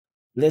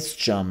let's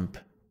jump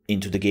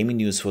into the gaming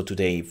news for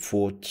today,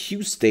 for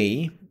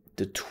Tuesday,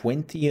 the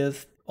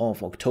 20th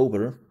of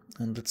October.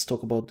 And let's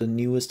talk about the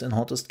newest and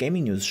hottest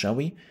gaming news, shall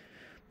we?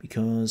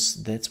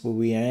 Because that's where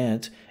we are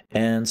at.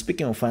 And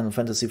speaking of Final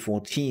Fantasy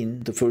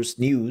XIV, the first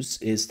news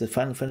is that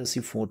Final Fantasy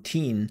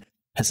XIV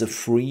has a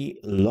free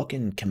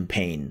login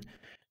campaign,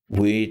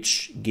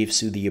 which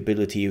gives you the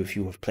ability, if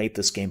you have played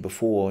this game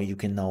before, you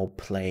can now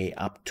play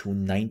up to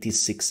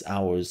 96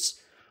 hours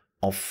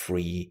of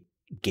free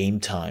game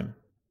time.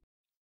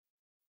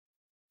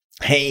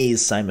 Hey,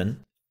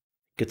 Simon.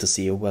 Good to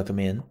see you. Welcome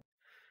in.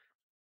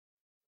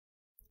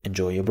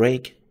 Enjoy your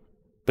break.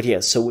 But yeah,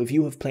 so if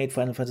you have played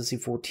Final Fantasy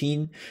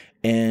XIV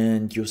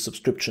and your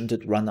subscription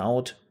did run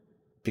out,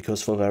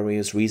 because for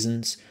various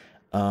reasons,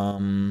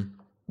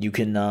 you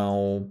can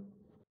now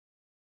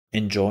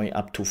enjoy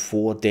up to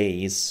 4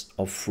 days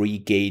of free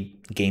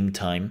game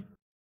time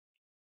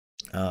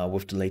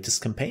with the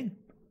latest campaign.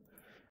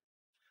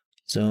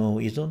 So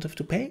you don't have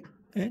to pay,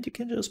 and you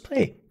can just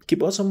play.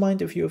 Keep also in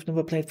mind, if you have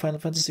never played Final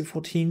Fantasy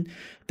XIV,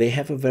 they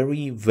have a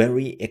very,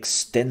 very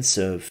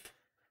extensive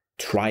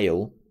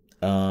trial.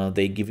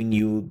 They're giving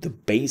you the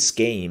base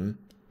game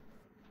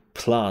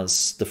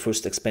plus the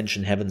first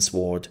expansion,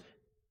 Heavensward,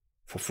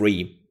 for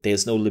free.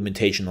 There's no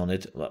limitation on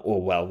it.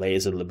 Or, well, there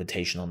is a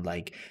limitation on,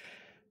 like,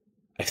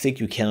 I think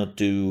you cannot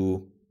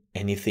do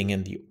anything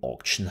in the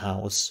auction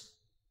house.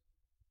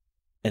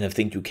 And I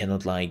think you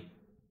cannot, like,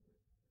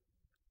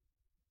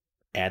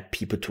 add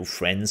people to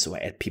friends or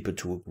add people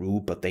to a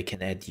group, but they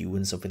can add you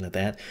and something like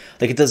that.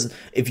 Like, it doesn't,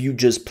 if you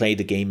just play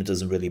the game, it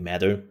doesn't really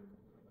matter.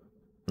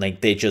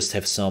 Like, they just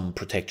have some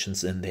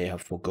protections in there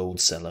for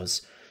gold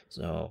sellers.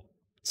 So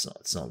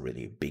it's not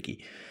really a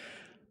biggie.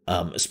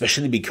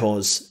 Especially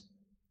because,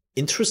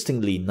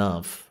 interestingly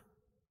enough,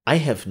 I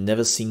have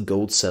never seen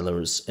gold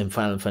sellers in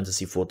Final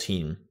Fantasy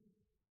XIV.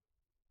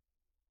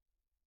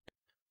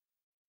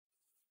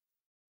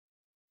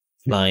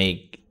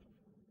 Like,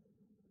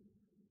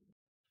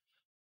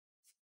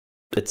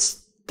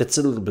 that's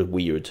a little bit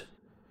weird.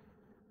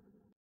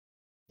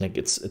 Like,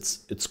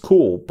 it's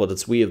cool, but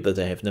it's weird that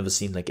I have never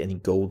seen like any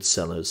gold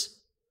sellers,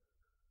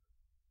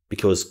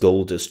 because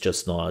gold is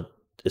just not,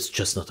 it's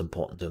just not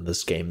important in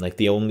this game. Like,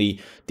 the only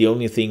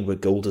thing where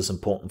gold is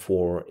important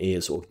for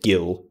is, or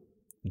gil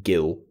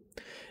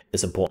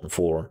is important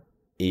for,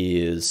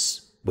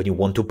 is when you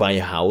want to buy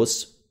a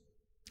house.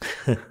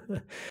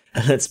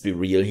 Let's be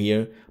real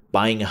here.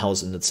 Buying a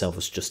house in itself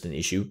is just an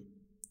issue.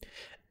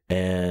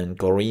 And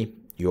Gory,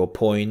 your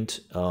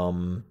point,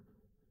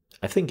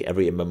 I think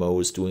every MMO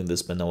is doing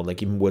this by now,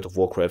 like even World of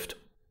Warcraft.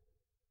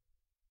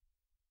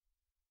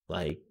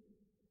 Like,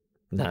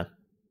 nah.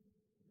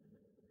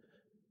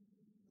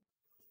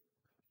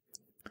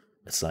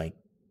 It's like,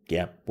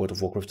 yeah, World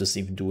of Warcraft is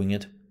even doing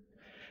it.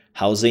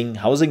 Housing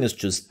is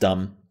just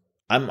dumb.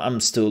 I'm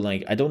still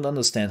like, I don't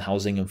understand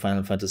housing in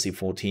Final Fantasy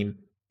XIV.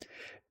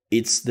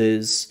 It's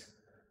this,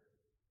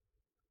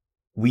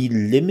 we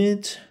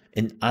limit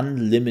an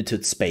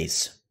unlimited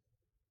space.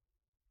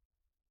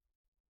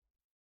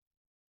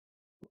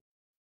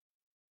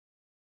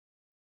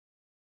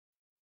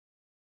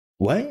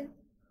 What?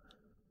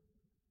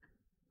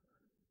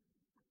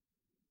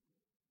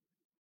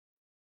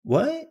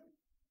 What?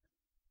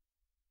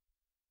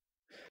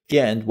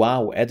 Yeah, and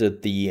WoW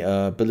added the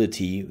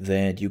ability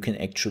that you can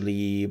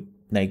actually,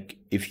 like,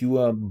 if you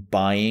are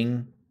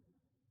buying,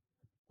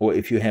 or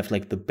if you have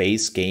like the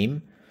base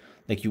game,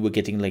 like you were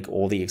getting like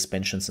all the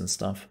expansions and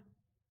stuff.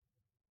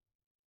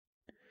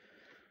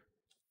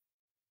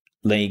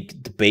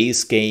 Like, the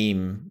base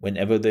game,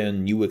 whenever the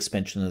new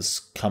expansion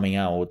is coming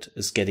out,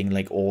 is getting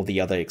like all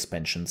the other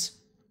expansions.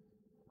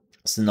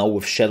 So now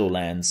with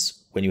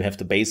Shadowlands, when you have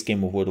the base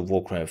game of World of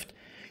Warcraft,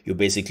 you're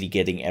basically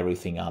getting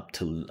everything up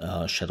to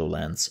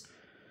Shadowlands.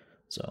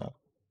 So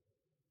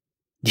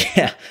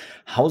yeah,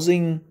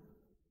 housing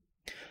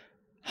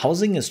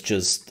is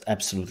just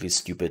absolutely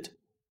stupid.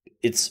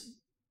 It's,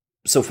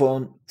 so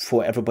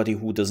for everybody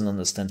who doesn't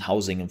understand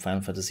housing in Final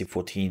Fantasy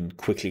XIV,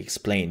 quickly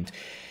explained,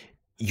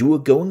 you are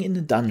going in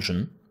a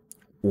dungeon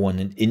or in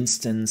an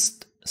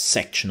instanced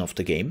section of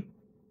the game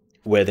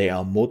where there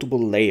are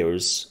multiple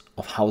layers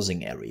of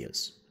housing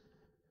areas,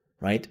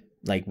 right?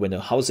 Like, when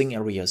a housing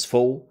area is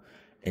full,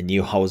 a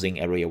new housing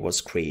area was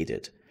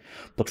created.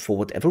 But for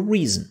whatever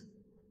reason,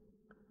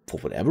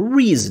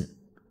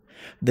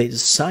 they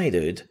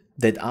decided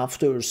that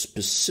after a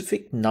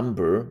specific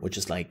number, which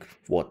is like,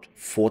 what,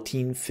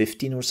 14,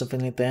 15 or something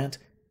like that,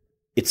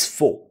 it's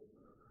full.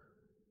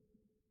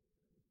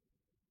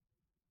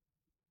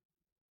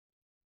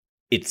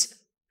 It's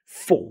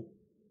full.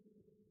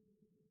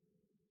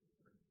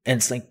 And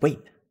it's like, wait,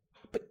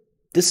 but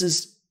this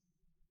is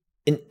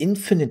an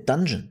infinite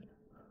dungeon.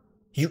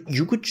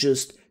 You could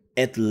just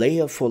add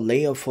layer for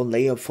layer for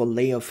layer for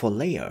layer for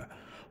layer.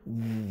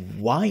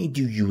 Why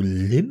do you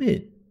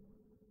limit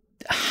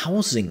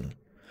housing?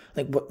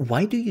 Like,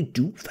 why do you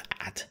do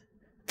that?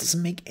 It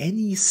doesn't make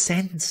any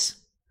sense.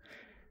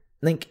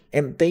 Like,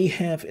 and they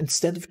have,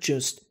 instead of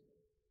just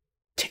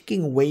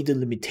taking away the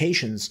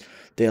limitations.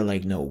 They're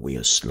like, no, we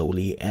are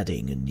slowly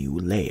adding a new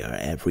layer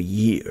every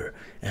year.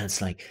 And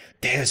it's like,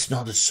 there's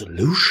not a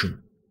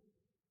solution.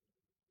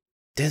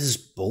 That is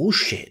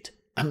bullshit.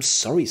 I'm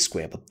sorry,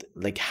 Square, but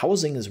like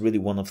housing is really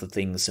one of the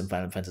things in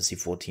Final Fantasy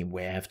XIV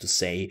where I have to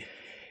say,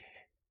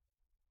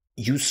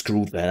 you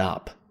screwed that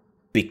up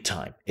big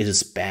time. It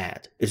is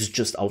bad. It is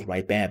just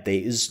outright bad. There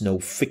is no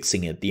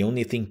fixing it. The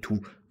only thing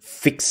to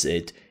fix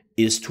it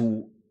is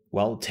to,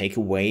 well, take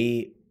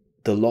away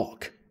the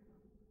lock.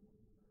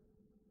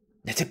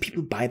 That's how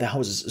people buy the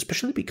houses,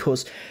 especially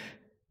because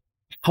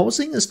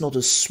housing is not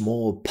a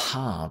small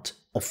part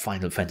of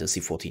Final Fantasy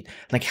XIV.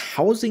 Like,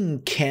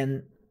 housing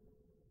can,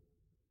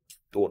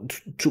 or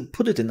to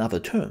put it in other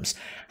terms,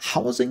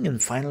 housing in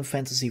Final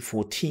Fantasy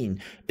XIV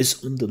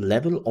is on the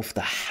level of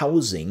the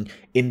housing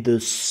in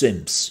The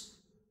Sims.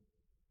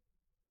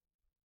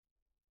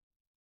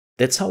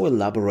 That's how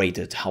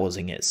elaborated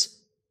housing is.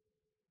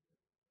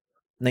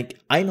 Like,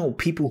 I know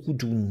people who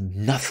do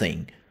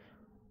nothing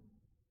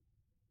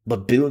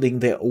but building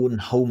their own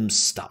home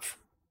stuff.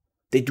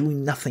 They're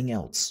doing nothing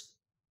else.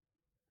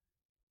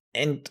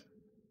 And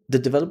the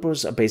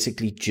developers are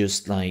basically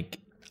just like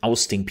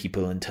ousting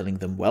people and telling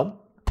them,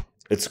 well,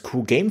 it's a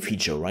cool game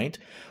feature, right?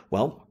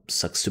 Well,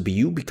 sucks to be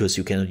you because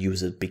you cannot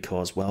use it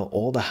because, well,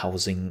 all the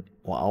housing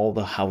or all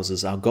the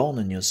houses are gone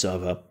in your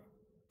server.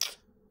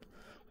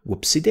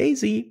 Whoopsie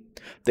daisy.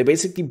 They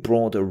basically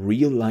brought a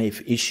real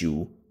life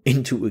issue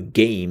into a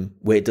game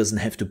where it doesn't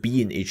have to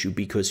be an issue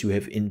because you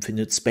have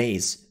infinite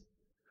space.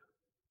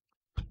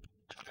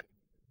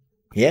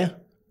 Yeah.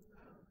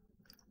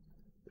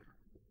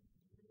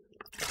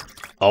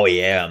 Oh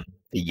yeah,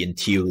 the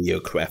interior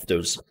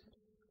crafters.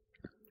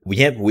 We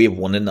have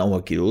one in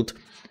our guild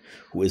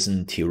who is an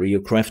interior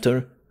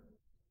crafter.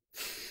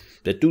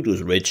 That dude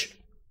is rich.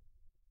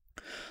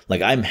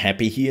 Like, I'm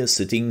happy here,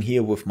 sitting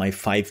here with my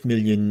 5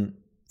 million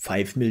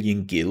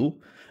gil,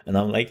 and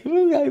I'm like,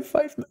 oh, I have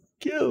 5 million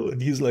gil,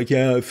 and he's like,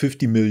 yeah, I have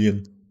 50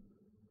 million.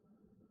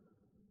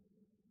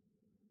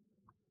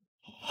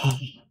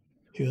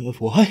 You have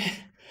what?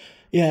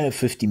 Yeah, I have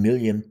 50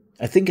 million.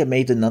 I think I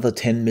made another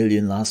 10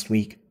 million last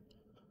week.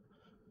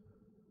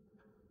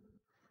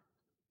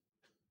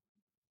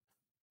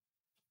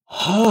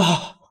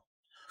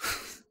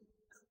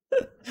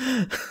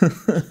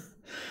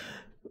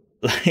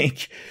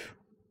 Like,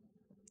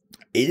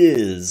 it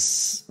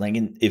is like,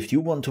 if you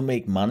want to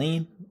make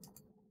money,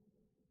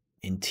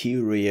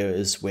 interior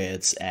is where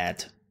it's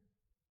at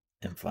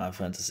in Final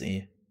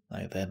Fantasy.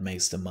 Like, that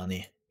makes the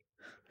money.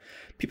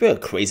 People are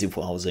crazy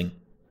for housing,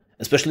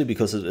 especially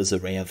because it is a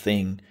rare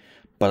thing,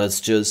 but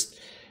it's just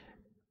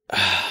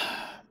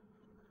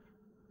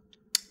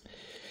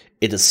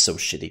it is so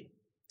shitty.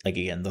 Like,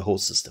 again, the whole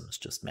system is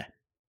just meh.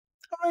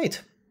 All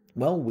right,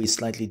 well, we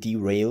slightly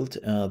derailed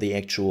the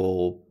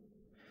actual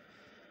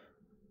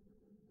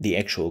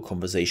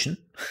conversation.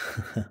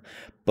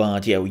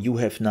 But yeah, you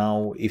have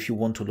now, if you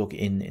want to log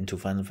into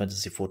Final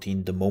Fantasy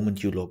XIV, the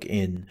moment you log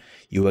in,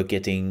 you are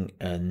getting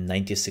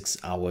 96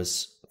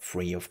 hours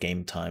free of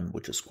game time,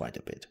 which is quite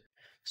a bit.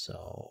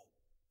 So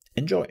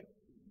enjoy.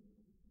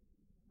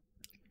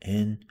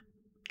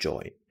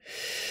 Enjoy.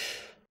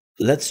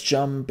 Let's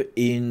jump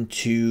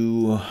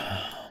into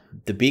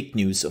the big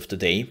news of the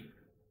day.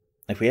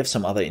 Like, we have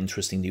some other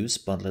interesting news,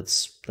 but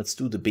let's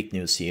do the big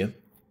news here.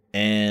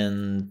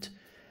 And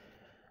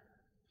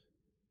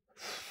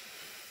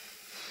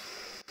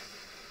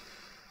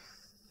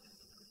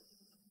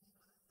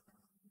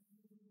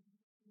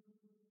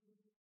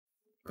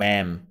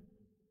ma'am,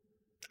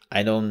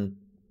 I don't.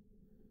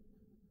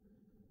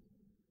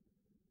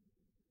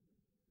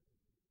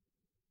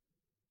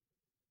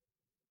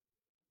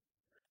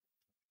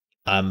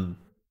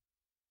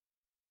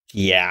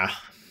 Yeah.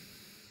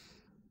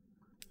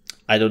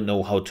 I don't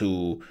know how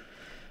to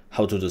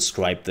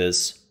describe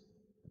this,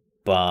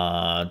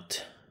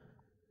 but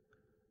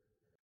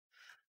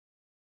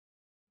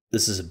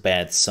this is a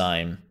bad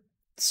sign.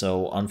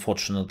 So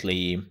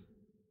unfortunately,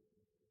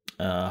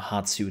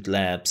 Hardsuit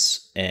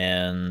Labs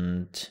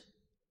and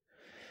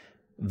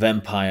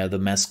Vampire: The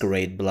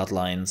Masquerade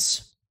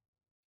Bloodlines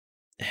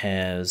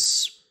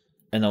has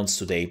announced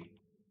today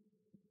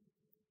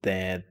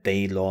that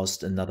they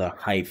lost another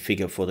high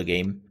figure for the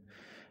game.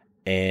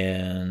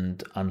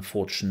 And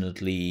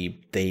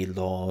unfortunately, they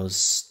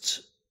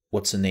lost,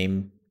 what's her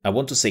name? I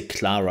want to say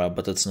Clara,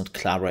 but it's not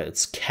Clara,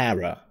 it's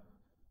Kara,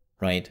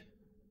 right?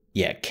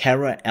 Yeah,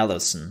 Kara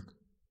Allison.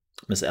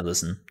 Miss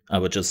Allison. I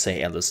would just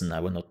say Allison. I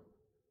would not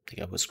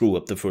think I would screw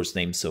up the first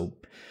name, so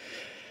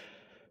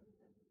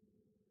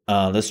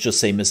let's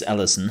just say Miss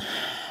Allison.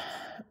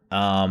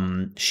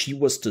 She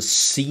was the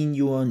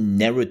senior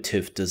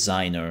narrative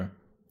designer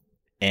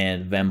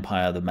in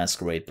Vampire: The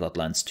Masquerade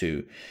Bloodlines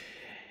 2.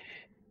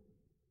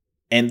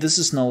 And this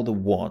is now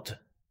the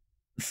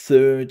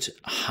third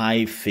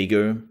high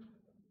figure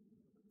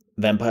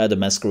Vampire: The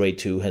Masquerade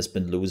 2 has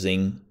been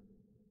losing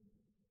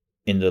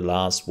in the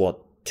last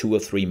 2 or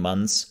 3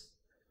 months.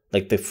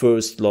 Like, they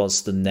first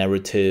lost the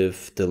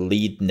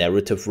lead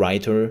narrative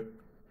writer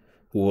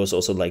who was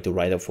also like the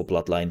writer for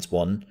Bloodlines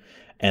 1.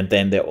 And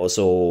then they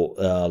also,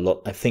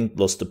 I think,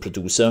 lost the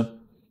producer.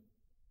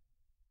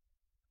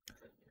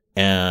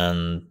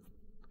 And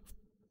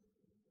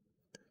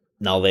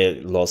now they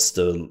lost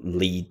the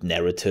lead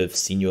narrative,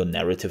 senior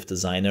narrative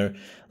designer.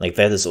 Like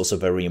that is also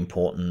very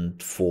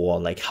important for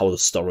like how the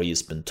story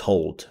has been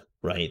told,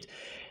 right?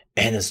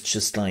 And it's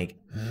just like,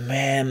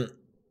 man,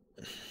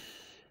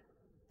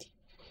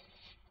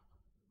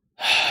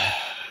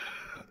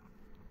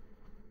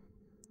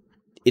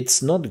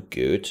 it's not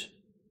good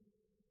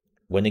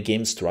when a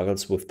game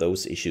struggles with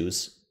those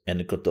issues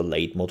and it got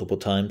delayed multiple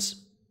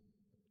times.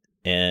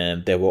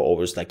 And they were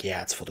always like,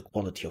 yeah, it's for the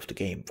quality of the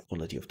game,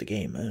 quality of the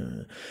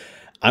game.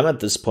 I'm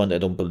at this point, I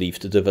don't believe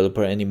the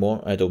developer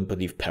anymore. I don't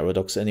believe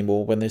Paradox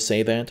anymore when they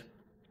say that.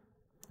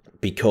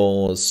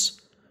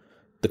 Because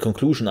the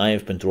conclusion I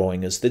have been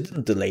drawing is they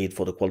didn't delay it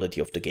for the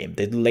quality of the game.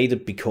 They delayed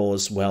it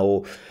because,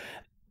 well,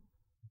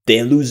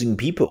 they're losing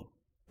people.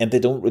 And they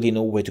don't really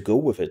know where to go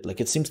with it.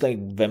 Like, it seems like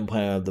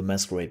Vampire the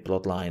Masquerade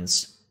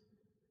Bloodlines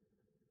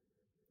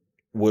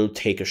will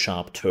take a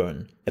sharp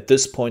turn. At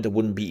this point, I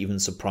wouldn't be even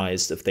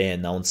surprised if they're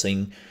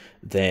announcing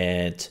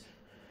that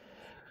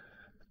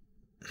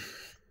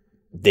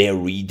they're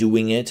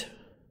redoing it.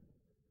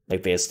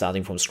 Like, they're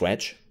starting from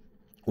scratch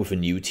with a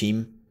new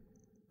team.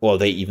 Or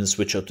they even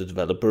switch out the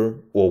developer.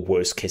 Or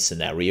worst case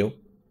scenario,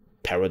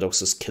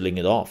 Paradox is killing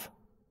it off.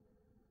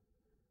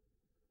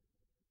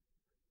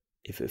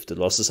 If the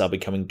losses are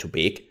becoming too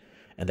big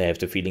and they have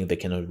the feeling they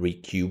cannot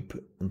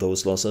recoup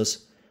those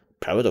losses,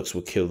 Paradox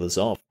will kill this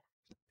off.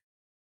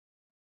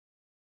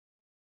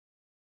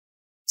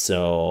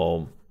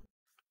 So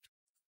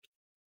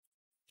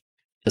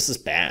this is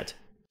bad.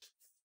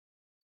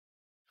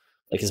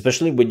 Like,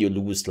 especially when you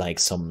lose like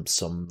some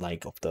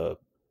like of the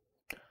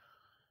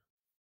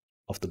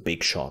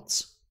big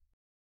shots,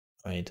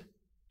 right?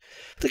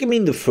 Like, I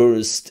mean, the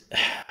first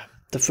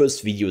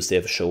videos they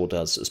have showed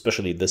us,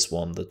 especially this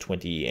one, the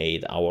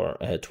 28 hour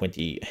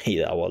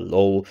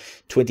low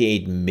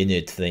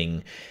 28-minute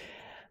thing.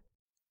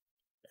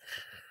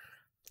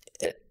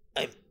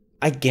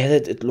 I get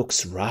it. It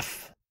looks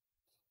rough,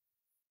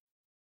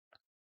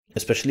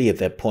 especially at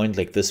that point.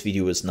 Like, this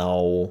video is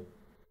now,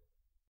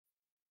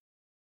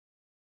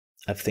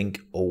 I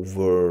think,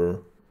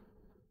 over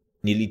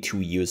nearly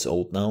 2 years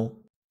old now.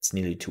 It's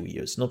nearly 2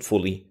 years, not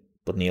fully,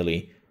 but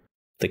nearly.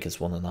 I think it's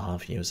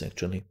 1.5 years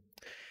actually.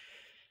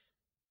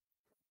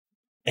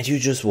 And you're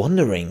just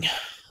wondering,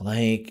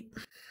 like,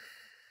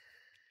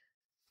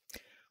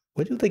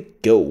 where do they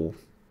go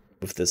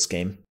with this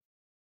game?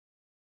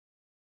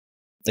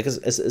 Like,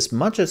 as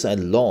much as I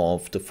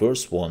love the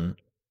first one,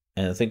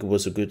 and I think it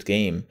was a good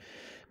game,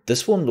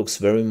 this one looks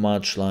very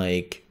much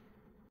like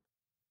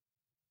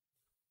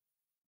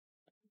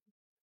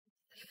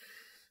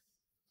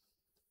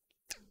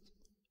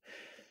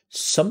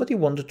somebody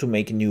wanted to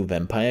make a new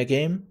vampire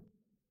game,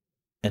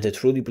 and I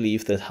truly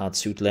believe that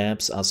Hardsuit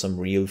Labs are some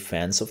real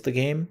fans of the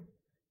game.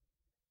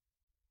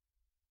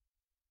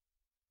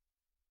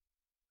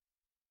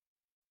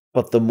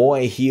 But the more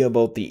I hear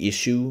about the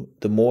issue,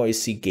 the more I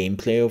see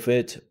gameplay of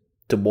it,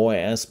 the more I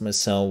ask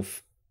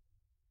myself,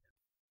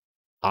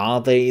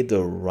 are they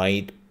the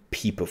right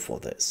people for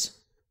this?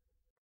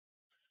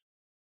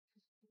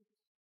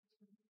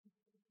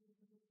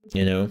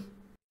 You know?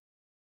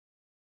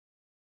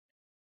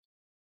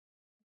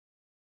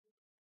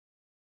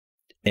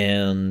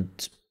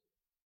 And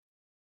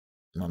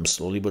I'm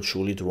slowly but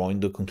surely drawing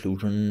the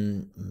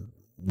conclusion,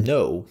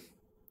 no.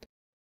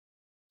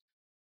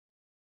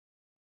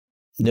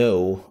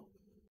 No,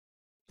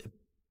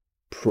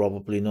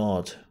 probably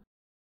not.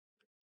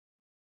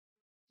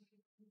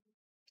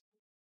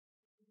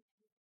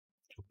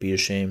 It would be a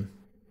shame.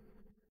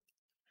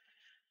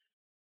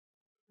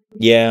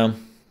 Yeah,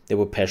 they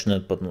were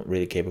passionate but not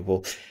really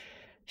capable.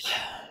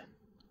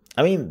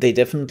 I mean, they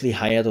definitely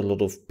hired a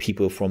lot of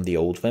people from the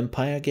old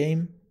Vampire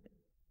game,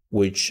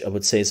 which I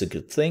would say is a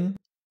good thing.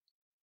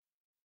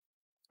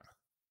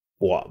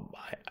 Or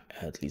I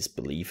at least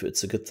believe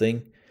it's a good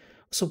thing.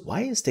 So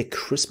why is there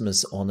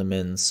Christmas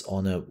ornaments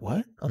on a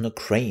what? On a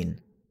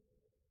crane?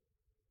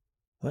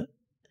 What?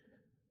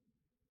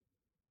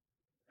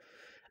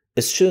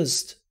 It's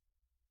just,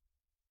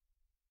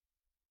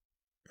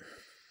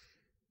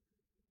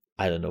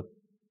 I don't know.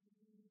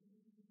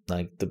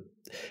 Like,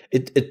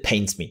 it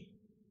pains me.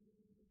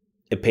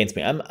 It pains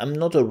me. I'm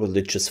not a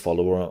religious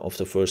follower of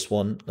the first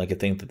one. Like, I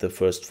think that the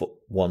first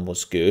one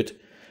was good.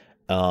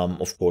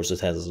 Of course,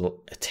 it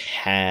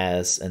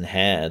has and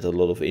had a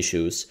lot of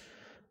issues.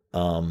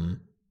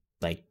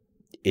 Like,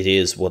 it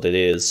is what it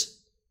is.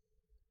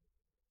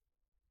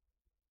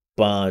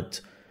 But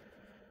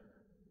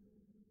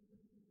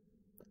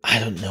I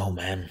don't know,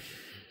 man.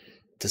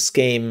 This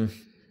game,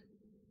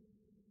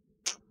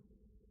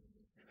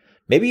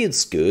 maybe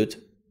it's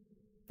good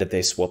that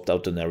they swapped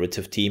out the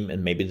narrative team,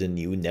 and maybe the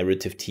new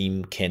narrative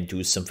team can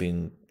do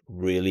something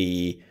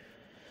really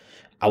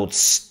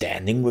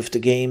outstanding with the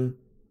game.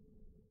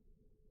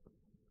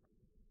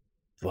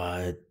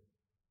 But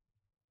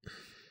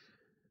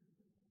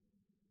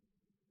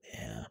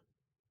yeah,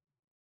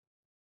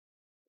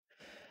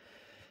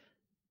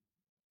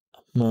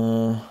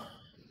 Uh,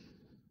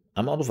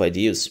 I'm out of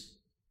ideas.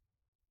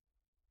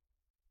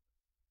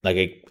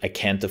 Like I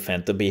can't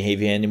defend the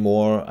behavior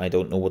anymore. I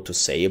don't know what to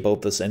say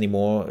about this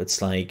anymore.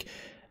 It's like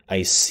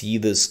I see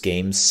this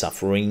game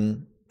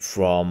suffering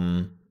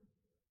from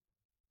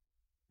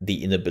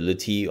the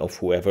inability of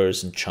whoever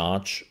is in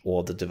charge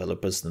or the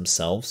developers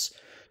themselves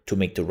to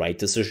make the right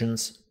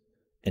decisions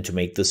and to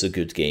make this a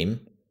good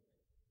game.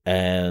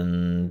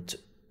 And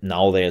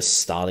now they're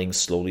starting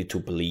slowly to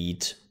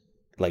bleed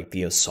like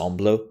the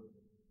ensemble,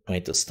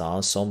 right? The star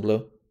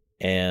ensemble.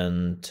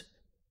 And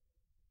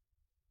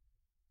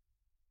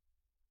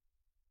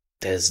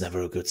there's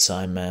never a good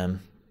sign,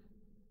 man.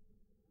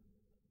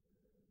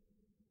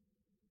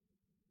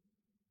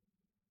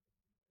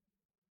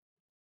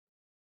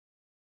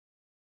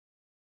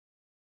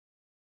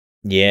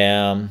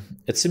 Yeah,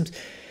 it seems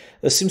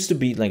there seems to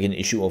be like an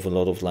issue of a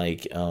lot of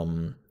like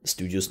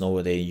studios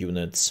nowadays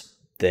units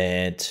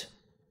that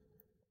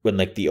when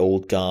like the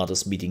old guard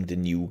is meeting the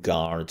new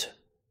guard,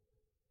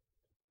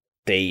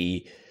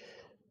 they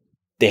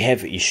they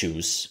have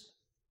issues.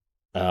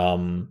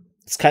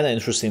 It's kind of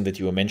interesting that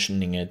you were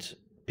mentioning it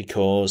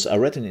because I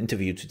read an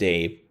interview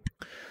today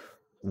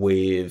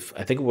with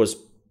I think it was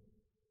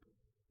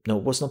no,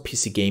 it was not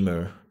PC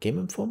Gamer, Game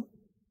Inform.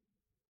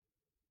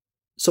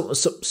 So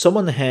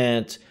someone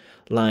had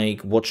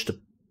like watched a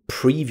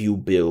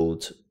preview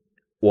build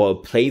or a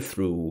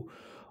playthrough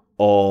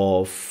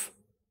of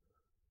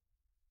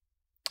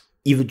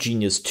Evil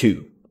Genius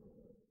 2.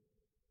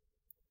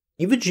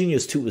 Evil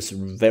Genius 2 is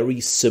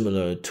very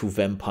similar to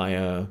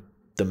Vampire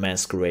the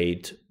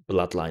Masquerade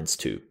Bloodlines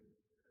 2.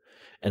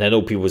 And I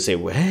know people say,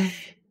 well,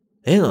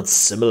 they're not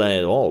similar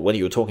at all. What are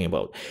you talking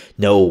about?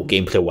 No,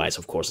 gameplay wise,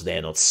 of course,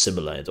 they're not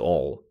similar at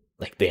all.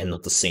 Like, they're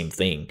not the same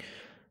thing,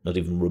 not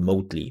even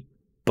remotely.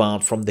 But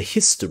from the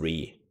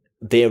history,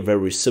 they're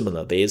very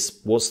similar. There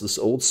was this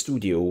old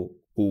studio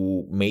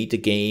who made a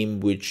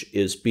game which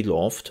is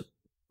beloved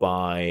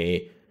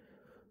by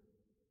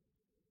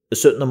a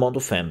certain amount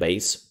of fan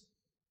base,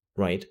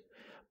 right?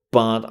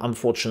 But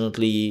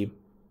unfortunately,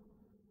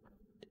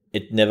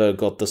 it never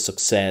got the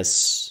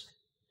success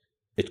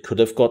it could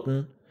have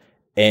gotten,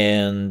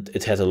 and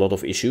it had a lot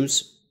of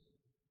issues.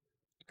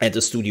 And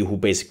the studio who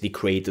basically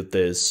created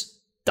this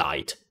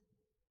died.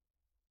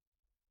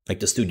 Like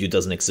the studio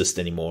doesn't exist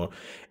anymore,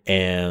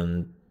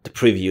 and the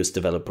previous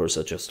developers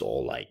are just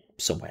all like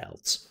somewhere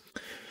else.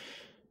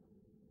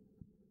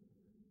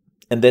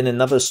 And then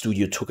another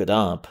studio took it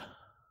up,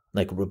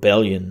 like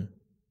Rebellion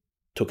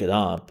took it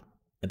up,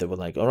 and they were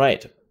like, all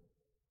right,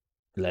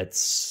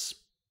 let's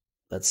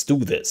do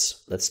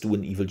this. Let's do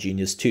an Evil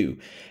Genius 2.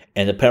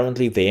 And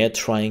apparently they're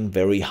trying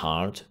very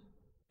hard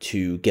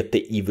to get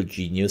the Evil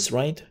Genius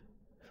right.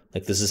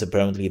 Like this is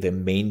apparently their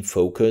main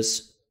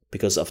focus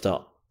because after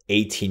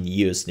 18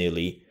 years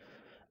nearly,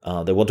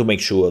 they want to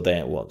make sure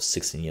that, well,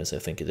 16 years I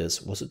think it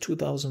is. Was it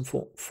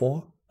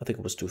 2004? I think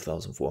it was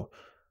 2004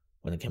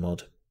 when it came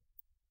out.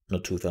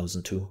 Not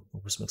 2002. I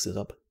always mix it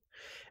up.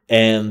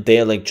 And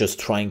they're like just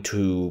trying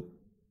to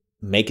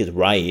make it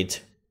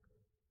right,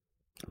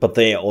 but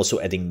they are also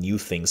adding new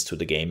things to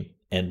the game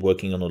and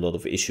working on a lot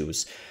of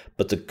issues.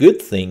 But the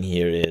good thing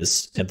here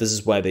is, and this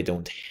is why they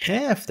don't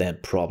have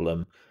that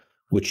problem,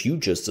 which you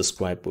just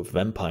described with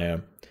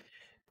Vampire,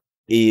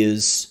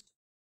 is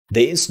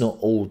there is no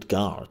old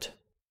guard.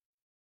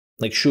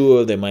 Like,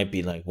 sure, there might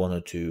be like one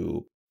or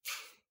two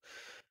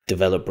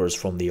developers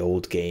from the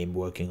old game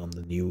working on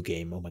the new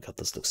game. Oh my god,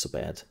 this looks so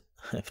bad.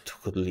 I've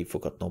totally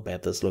forgotten how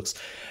bad this looks.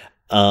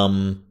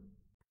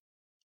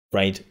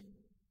 Right?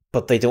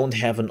 But they don't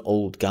have an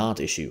old guard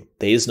issue.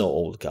 There is no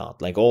old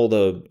guard. Like all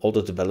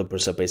the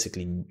developers are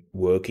basically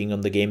working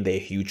on the game. They're a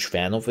huge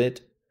fan of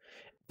it,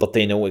 but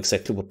they know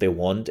exactly what they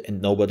want,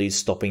 and nobody's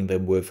stopping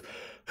them with,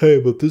 "Hey,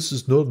 but this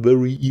is not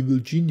very Evil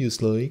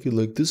Genius like.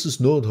 Like this is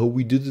not how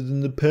we did it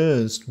in the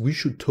past. We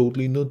should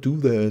totally not do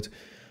that."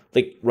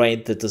 Like,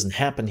 right, that doesn't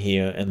happen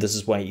here, and this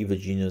is why Evil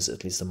Genius,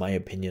 at least in my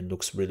opinion,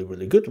 looks really,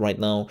 really good right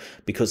now,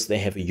 because they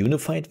have a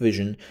unified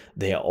vision,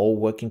 they are all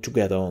working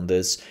together on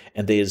this,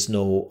 and there is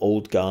no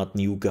old guard,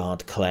 new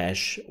guard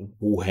clash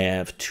who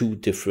have two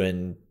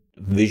different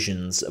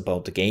visions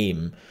about the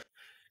game.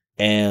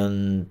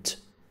 And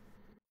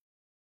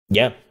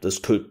yeah, this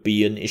could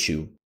be an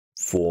issue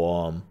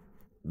for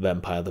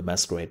Vampire the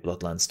Masquerade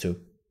Bloodlines too.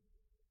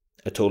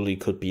 It totally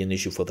could be an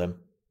issue for them.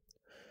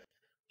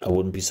 I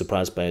wouldn't be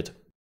surprised by it.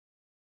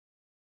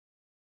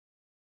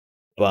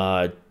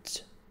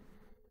 But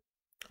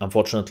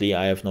unfortunately,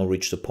 I have now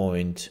reached a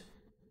point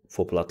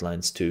for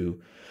Bloodlines 2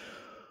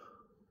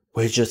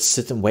 where you just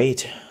sit and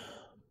wait.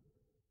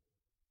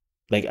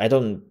 Like,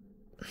 I'm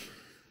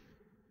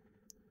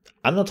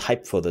not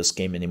hyped for this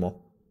game anymore.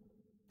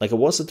 Like I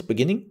was at the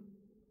beginning.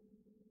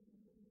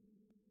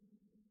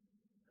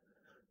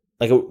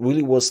 Like, it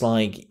really was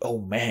like, oh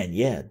man,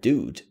 yeah,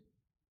 dude,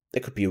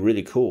 that could be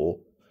really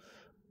cool.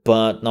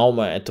 But now I'm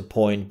at the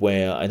point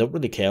where I don't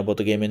really care about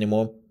the game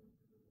anymore.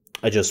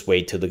 I just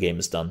wait till the game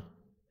is done,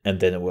 and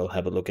then I will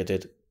have a look at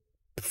it.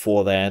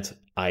 Before that,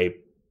 I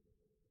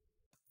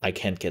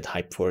can't get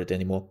hyped for it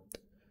anymore.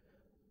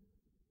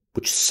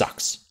 which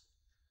sucks.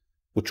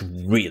 Which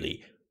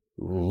really,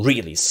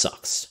 really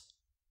sucks.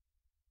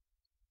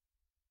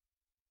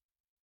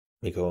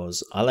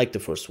 Because I like the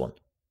first one.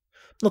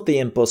 Not the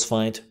end boss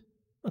fight.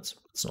 Let's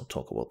not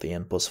talk about the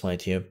end boss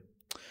fight here.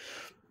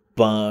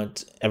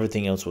 But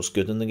everything else was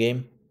good in the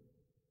game.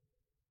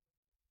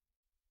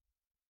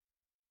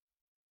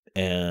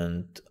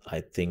 And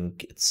I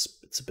think it's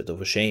a bit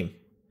of a shame.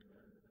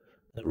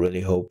 I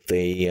really hope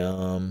they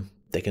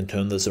can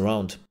turn this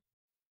around.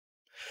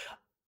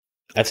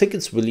 I think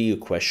it's really a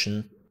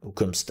question who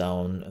comes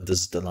down, and this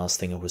is the last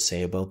thing I will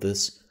say about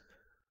this.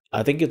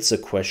 I think it's a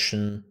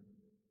question,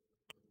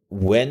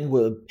 when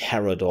will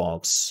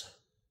Paradox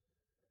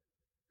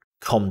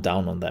come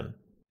down on them?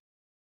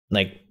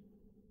 Like,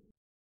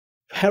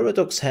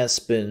 Paradox has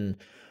been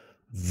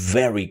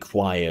very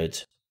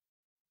quiet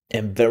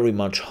and very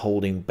much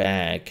holding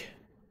back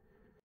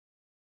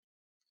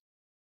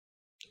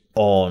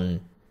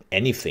on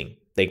anything.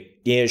 Like,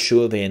 yeah,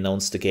 sure, they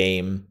announced the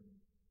game.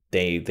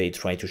 They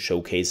try to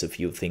showcase a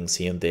few things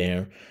here and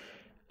there.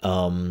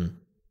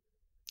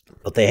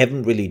 But they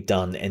haven't really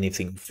done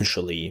anything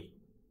officially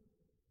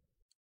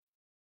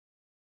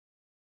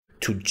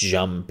to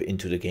jump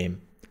into the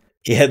game.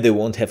 Yeah, they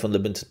won't have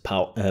unlimited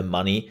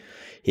money.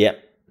 Yeah,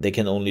 they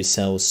can only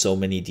sell so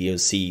many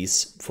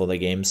DLCs for their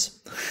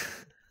games.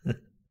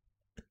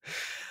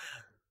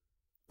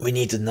 We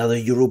need another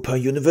Europa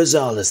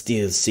Universalis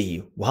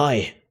DLC.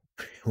 Why?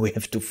 We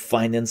have to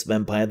finance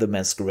Vampire the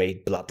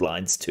Masquerade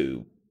Bloodlines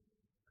too.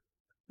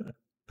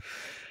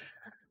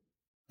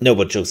 No,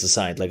 but jokes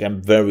aside, like,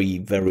 I'm very,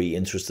 very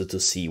interested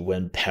to see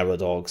when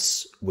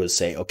Paradox will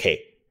say,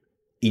 okay,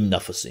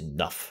 enough is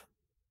enough.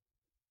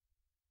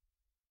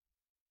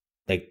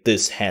 Like,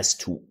 this has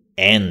to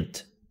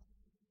end.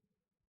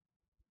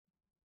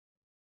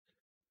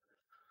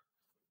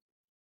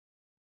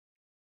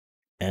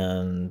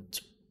 And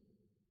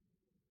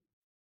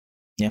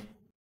yeah.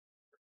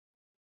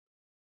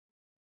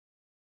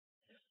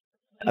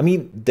 I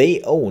mean,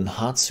 they own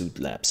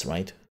Hardsuit Labs,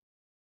 right?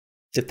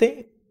 Did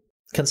they?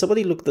 Can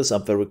somebody look this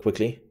up very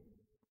quickly?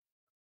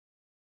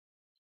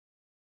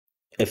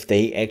 If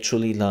they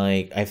actually,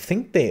 like, I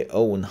think they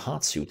own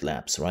Hardsuit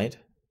Labs, right?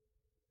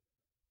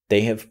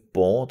 They have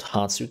bought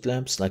Hardsuit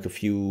Labs like a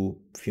few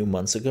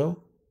months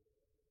ago.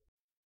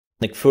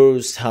 Like,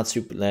 first,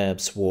 Hardsuit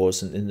Labs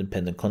was an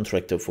independent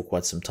contractor for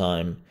quite some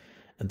time,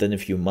 and then a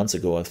few months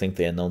ago, I think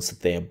they announced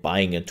that they are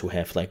buying it to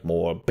have like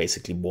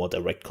basically more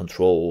direct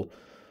control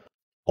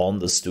on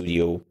the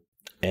studio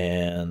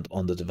and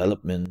on the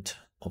development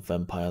of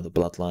Vampire the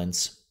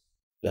Bloodlines.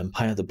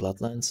 Vampire the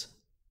Bloodlines?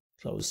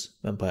 Close.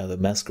 Vampire the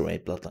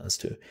Masquerade Bloodlines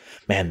too.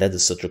 Man, that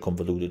is such a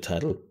convoluted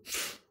title.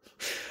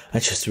 I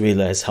just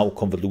realized how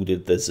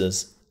convoluted this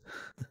is.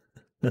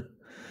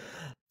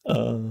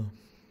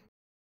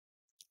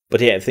 But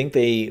yeah, I think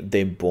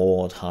they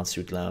bought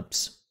Hardsuit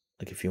Labs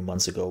like a few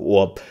months ago,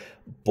 or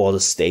bought a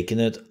stake in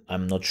it.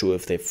 I'm not sure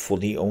if they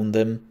fully own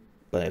them,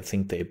 but I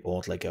think they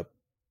bought like a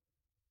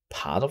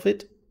part of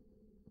it.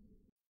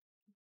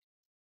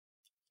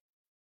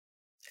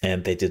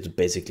 And they did it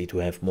basically to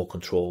have more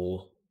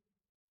control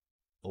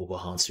over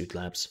Hardsuit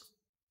Labs.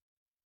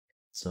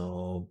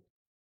 So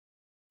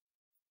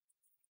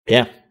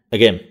yeah,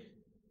 again,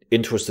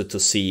 interested to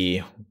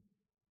see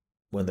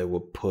when they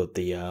will put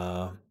the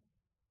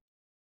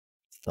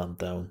thumb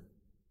down.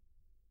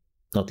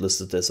 Not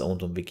listed as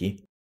owned on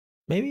Wiki.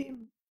 Maybe.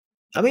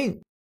 I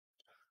mean,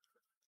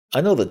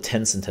 I know that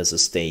Tencent has a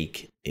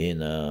stake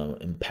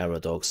in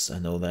Paradox. I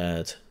know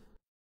that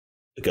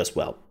because,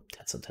 well,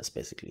 Tencent has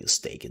basically a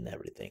stake in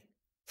everything.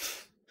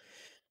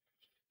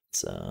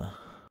 It's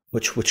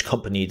which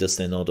company does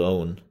they not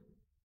own?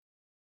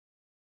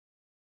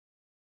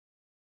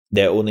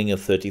 They're owning a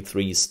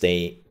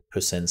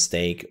 33%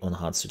 stake on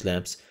Hardsuit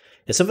Labs.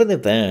 Yeah, something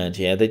like that.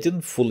 Yeah, they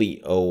didn't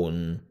fully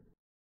own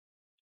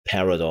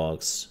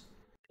Paradox,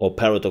 or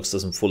Paradox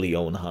doesn't fully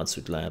own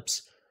Hardsuit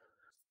Labs,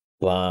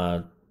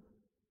 but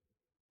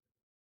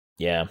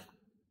yeah,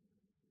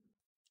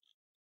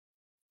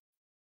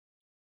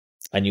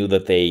 I knew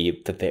that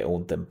they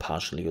owned them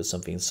partially or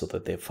something, so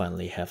that they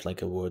finally have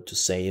like a word to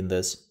say in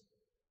this,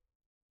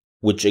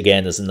 which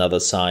again is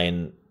another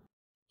sign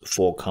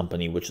for a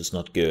company which is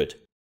not good.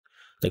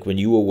 Like, when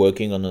you were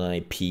working on an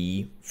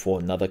IP for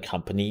another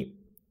company,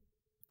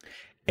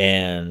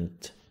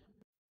 and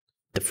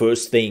the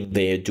first thing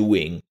they are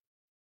doing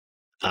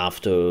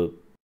after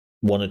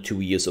 1 or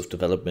 2 years of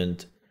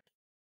development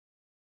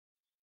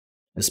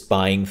is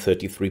buying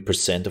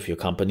 33% of your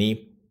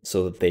company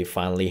so that they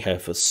finally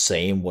have a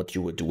say in what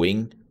you were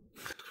doing,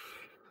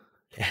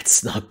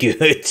 that's not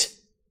good.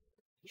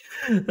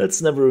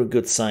 That's never a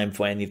good sign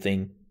for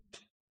anything.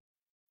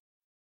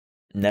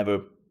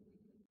 Never.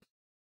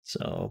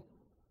 So,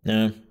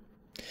 no.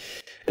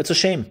 It's a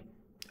shame.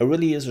 It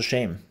really is a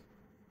shame.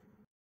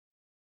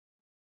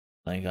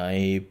 Like,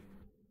 I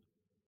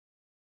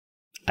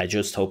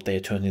just hope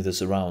they're turning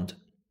this around.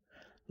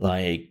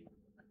 Like,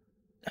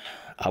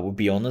 I would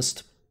be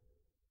honest,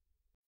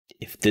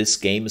 if this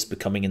game is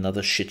becoming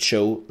another shit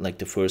show like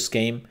the first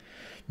game,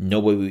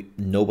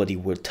 nobody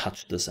will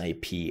touch this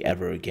IP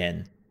ever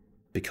again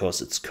because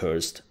it's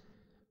cursed.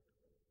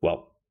 Well,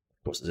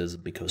 of course it is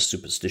because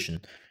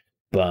superstition,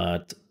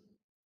 but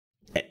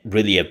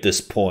really at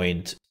this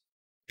point,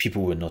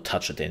 people will not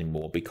touch it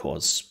anymore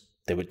because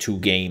there were two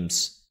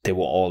games. They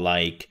were all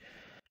like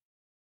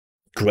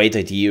great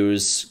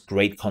ideas,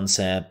 great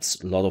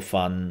concepts, a lot of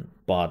fun,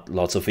 but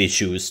lots of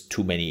issues,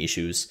 too many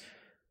issues,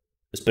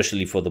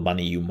 especially for the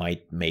money you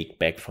might make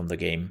back from the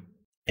game.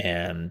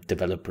 And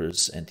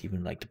developers and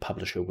even like the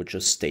publisher would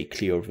just stay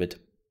clear of it.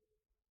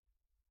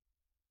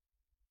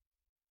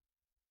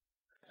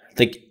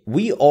 Like,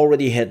 we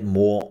already had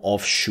more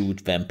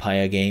offshoot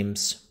vampire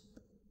games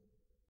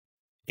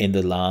in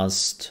the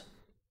last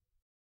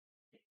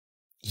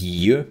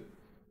year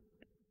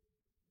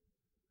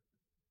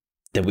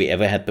than we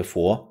ever had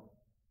before.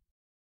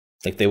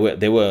 Like, they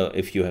were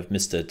if you have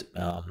missed it,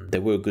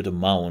 there were a good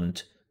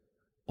amount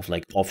of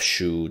like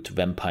offshoot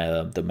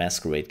vampire the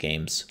masquerade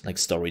games, like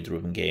story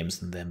driven games,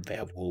 and then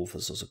werewolf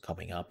is also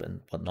coming up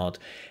and whatnot,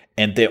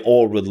 and they're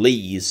all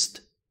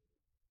released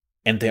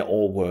and they're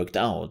all worked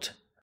out.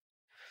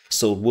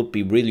 So it would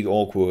be really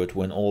awkward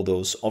when all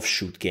those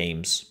offshoot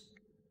games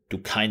do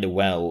kind of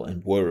well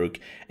and work,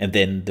 and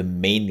then the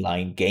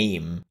mainline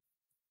game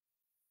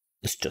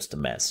is just a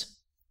mess.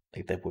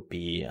 Like, that would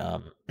be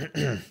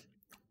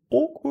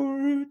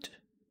awkward,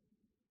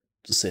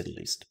 to say the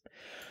least.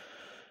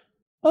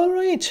 All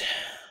right,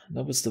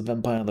 that was the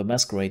Vampire the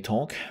Masquerade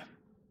talk.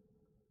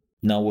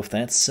 Now, with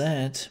that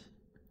said,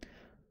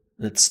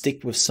 let's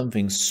stick with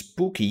something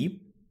spooky.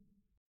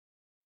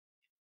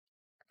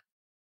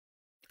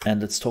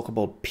 And let's talk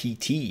about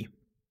PT.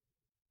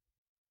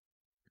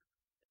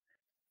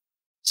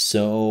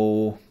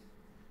 So,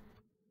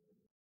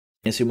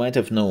 as you might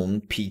have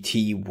known,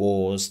 PT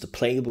was the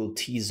playable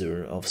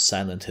teaser of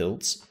Silent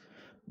Hills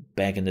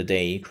back in the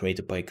day,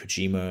 created by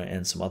Kojima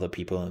and some other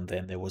people. And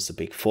then there was a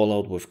big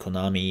fallout with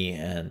Konami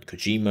and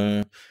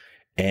Kojima.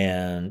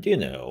 And,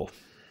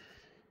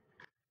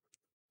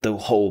 the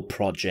whole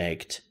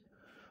project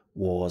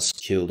was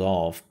killed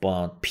off.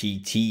 But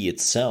PT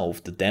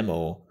itself, the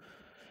demo,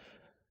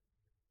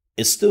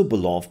 is still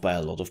beloved by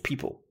a lot of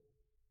people.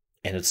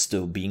 And it's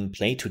still being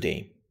played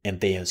today. And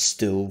they are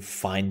still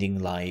finding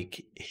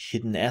like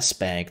hidden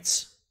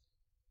aspects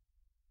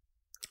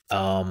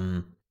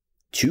to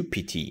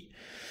PT.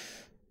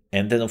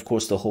 And then, of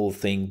course, the whole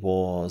thing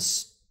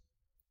was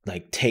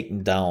like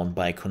taken down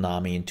by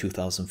Konami in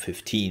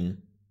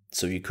 2015.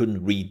 So you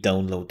couldn't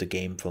re-download the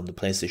game from the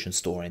PlayStation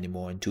Store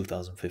anymore in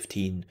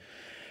 2015.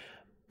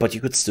 But you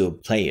could still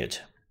play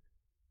it.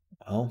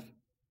 Well,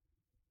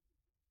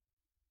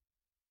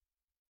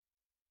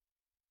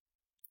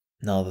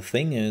 now the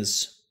thing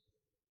is,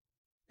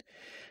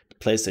 the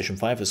PlayStation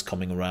 5 is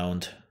coming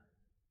around.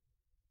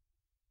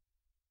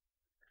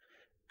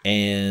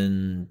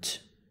 And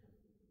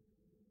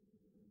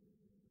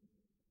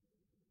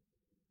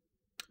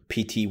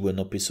PT will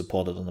not be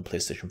supported on the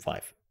PlayStation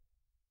 5.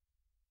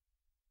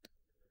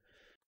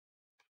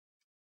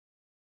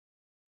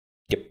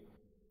 Yep.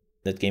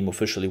 That game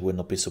officially will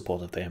not be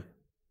supported there.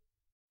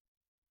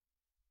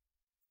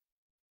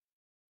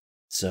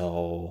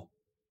 So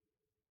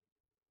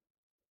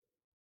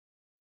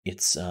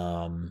it's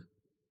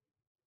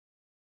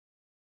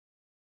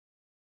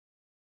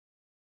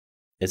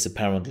it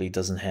apparently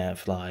doesn't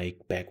have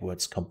like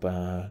backwards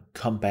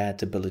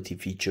compatibility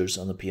features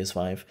on the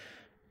PS5,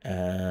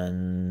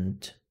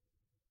 and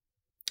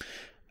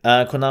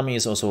Konami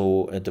is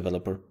also a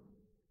developer.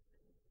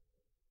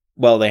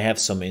 Well, they have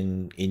some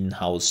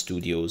in-house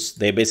studios.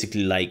 They're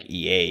basically like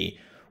EA,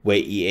 where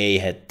EA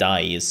had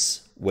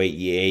DICE, where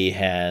EA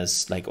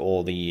has like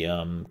all the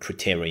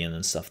Criterion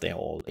and stuff. They're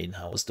all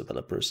in-house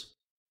developers.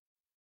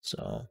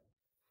 So,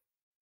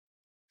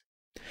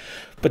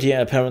 but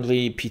yeah,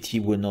 apparently PT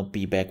will not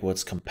be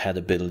backwards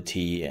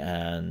compatibility,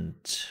 and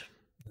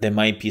there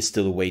might be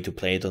still a way to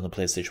play it on the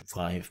PlayStation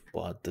 5,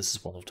 but this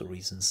is one of the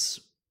reasons.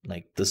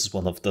 Like, this is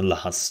one of the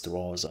last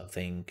straws, I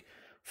think,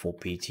 for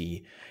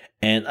PT.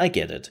 And I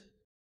get it.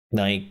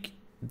 Like,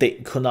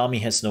 Konami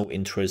has no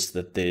interest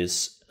that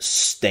this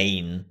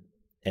stain,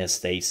 as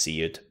they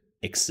see it,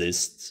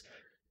 exists.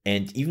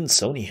 And even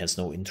Sony has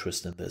no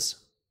interest in this.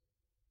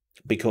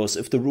 Because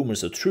if the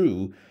rumors are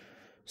true,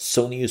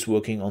 Sony is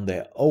working on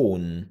their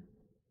own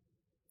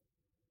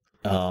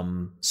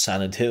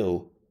Silent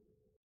Hill,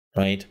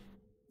 right?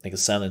 Like a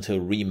Silent Hill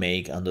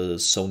remake under the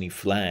Sony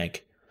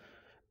flag.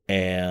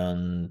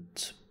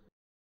 And,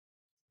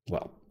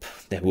 well,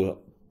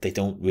 they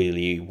don't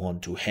really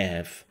want to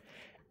have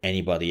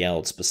anybody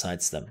else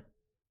besides them.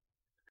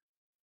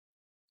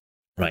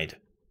 Right.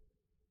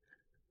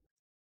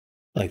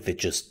 Like, they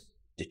just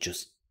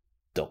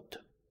don't.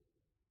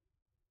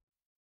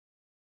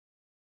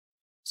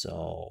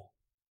 So,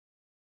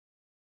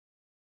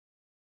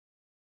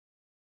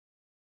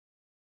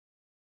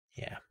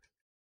 yeah.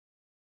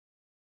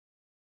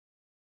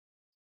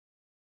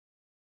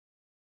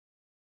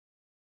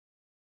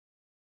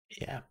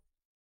 Yeah.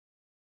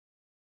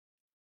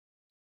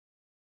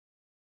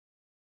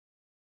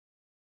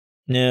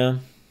 Yeah.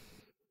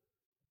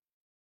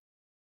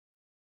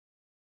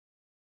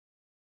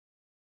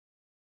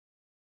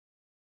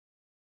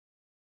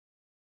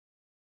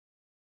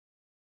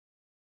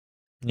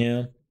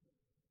 Yeah.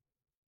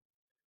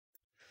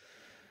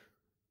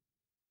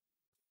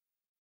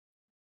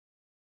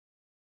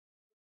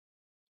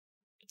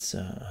 It's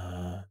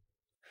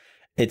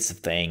it's a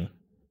thing.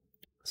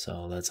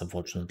 So that's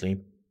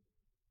unfortunately.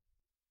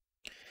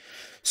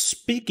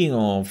 Speaking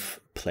of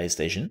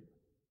PlayStation,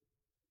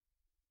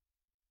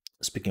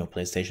 speaking of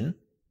PlayStation,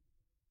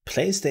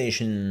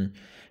 PlayStation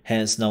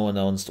has now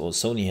announced, or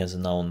Sony has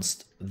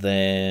announced,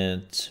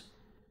 that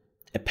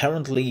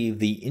apparently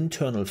the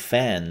internal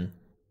fan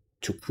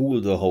to cool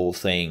the whole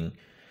thing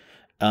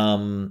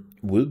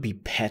will be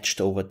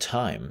patched over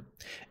time.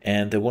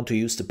 And they want to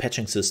use the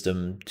patching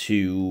system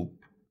to,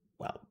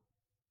 well,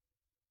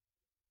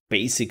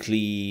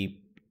 basically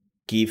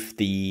give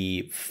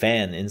the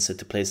fan inside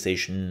the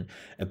PlayStation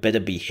a better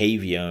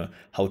behavior,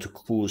 how to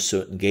cool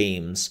certain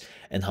games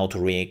and how to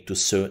react to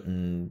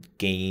certain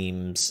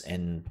games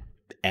and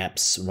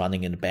apps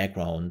running in the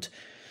background.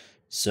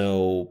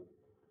 So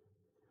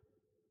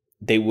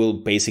they will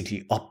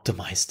basically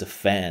optimize the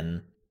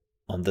fan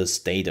on this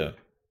data.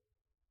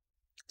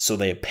 So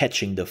they are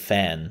patching the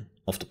fan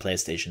of the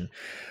PlayStation,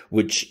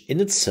 which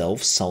in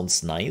itself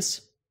sounds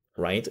nice,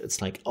 right?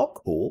 It's like, oh,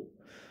 cool.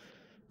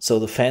 So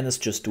the fan is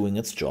just doing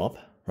its job,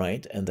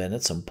 right? And then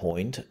at some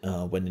point,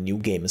 when a new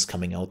game is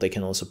coming out, they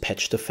can also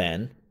patch the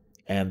fan,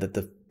 and that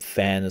the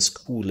fan is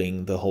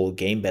cooling the whole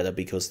game better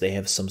because they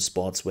have some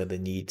spots where they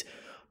need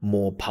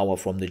more power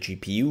from the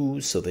GPU,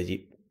 so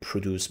they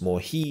produce more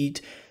heat.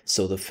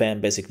 So the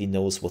fan basically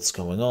knows what's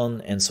going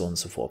on, and so on and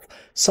so forth.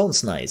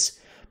 Sounds nice,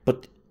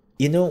 but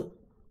you know,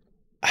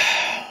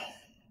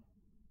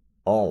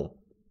 oh,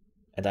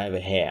 and I have a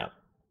hair.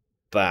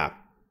 Bah,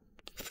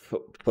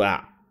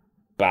 bah,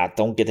 bah,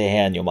 don't get a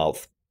hair in your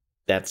mouth.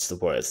 That's the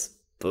worst.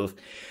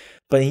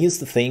 But here's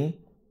the thing,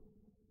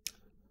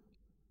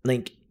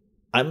 like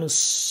I'm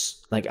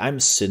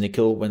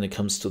cynical when it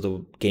comes to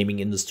the gaming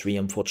industry,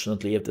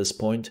 unfortunately, at this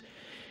point,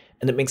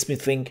 and it makes me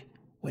think,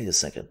 wait a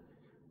second.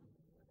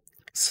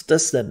 So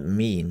does that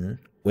mean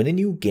when a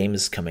new game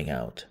is coming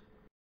out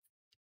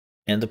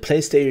and the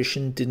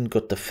PlayStation didn't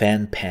got the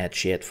fan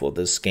patch yet for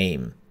this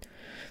game,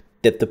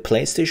 that the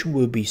PlayStation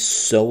will be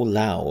so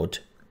loud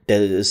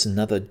that it is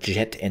another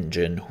jet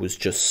engine who's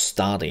just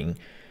starting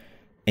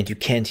and you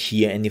can't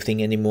hear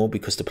anything anymore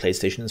because the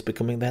PlayStation is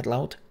becoming that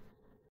loud?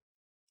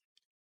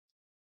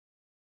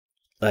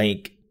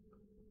 Like,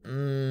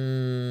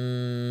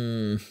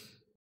 mm,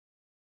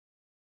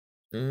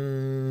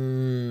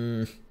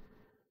 mm,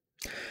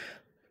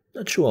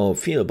 not sure how I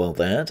feel about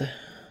that.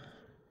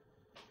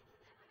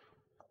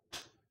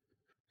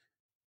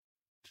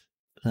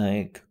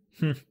 Like,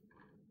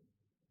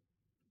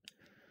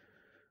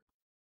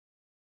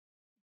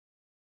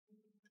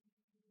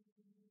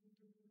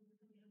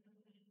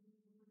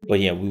 but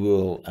yeah, we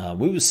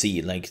will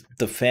see. Like,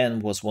 the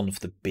fan was one of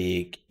the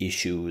big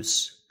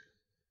issues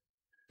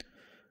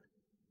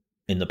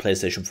in the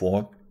PlayStation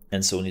 4,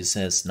 and Sony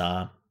says,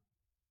 nah,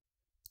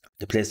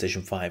 the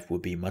PlayStation 5 will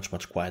be much,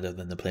 much quieter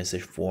than the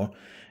PlayStation 4.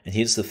 And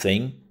here's the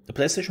thing, the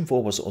PlayStation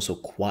 4 was also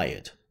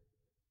quiet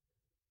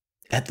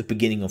at the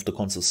beginning of the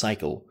console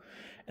cycle.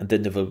 And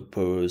then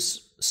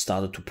developers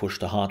started to push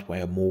the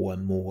hardware more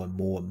and more and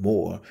more and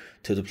more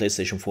till the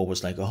PlayStation 4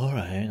 was like, all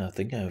right, I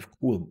think I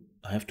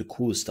have to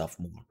cool stuff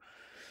more.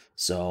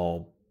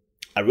 So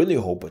I really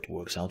hope it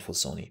works out for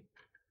Sony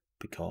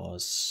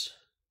because,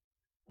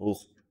 oh,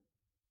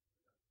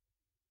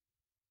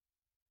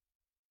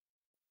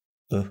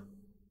 uh,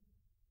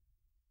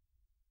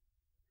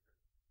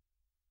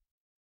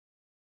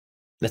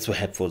 that's what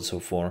headphones so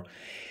far.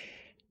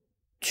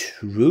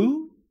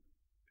 True,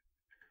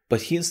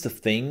 but here's the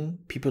thing: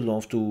 people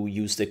love to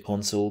use their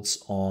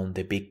consoles on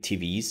their big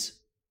TVs,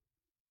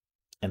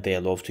 and they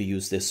love to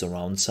use their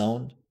surround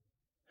sound.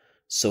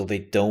 So they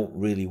don't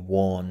really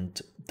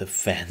want the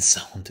fan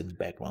sound in the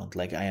background.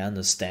 Like, I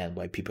understand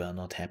why people are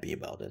not happy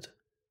about it.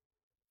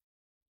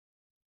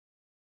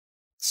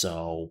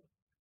 So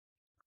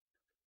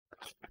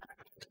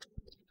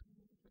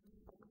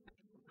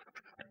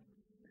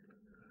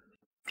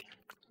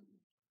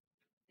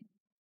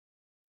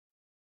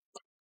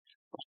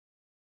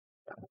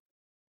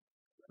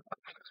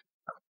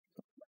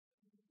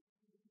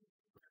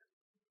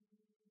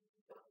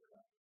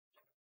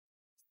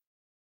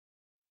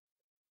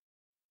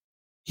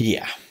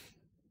yeah,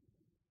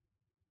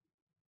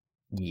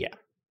 yeah.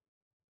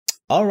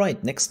 All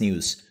right, next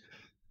news.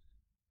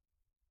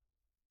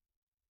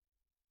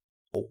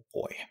 Oh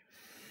boy,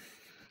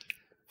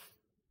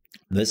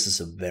 this is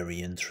a very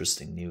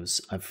interesting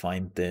news. I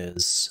find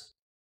this,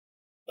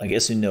 like,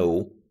 as you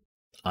know,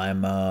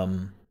 I'm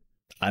um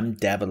I'm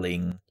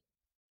dabbling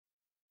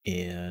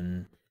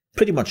in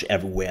pretty much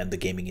everywhere in the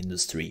gaming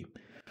industry.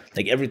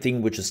 Like,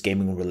 everything which is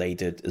gaming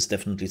related is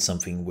definitely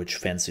something which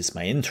fancies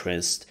my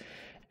interest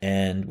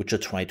and which I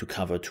try to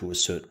cover to a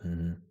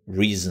certain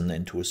reason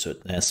and to a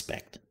certain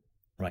aspect,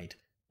 right?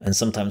 And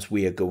sometimes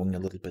we are going a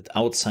little bit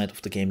outside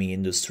of the gaming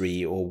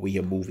industry, or we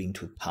are moving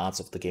to parts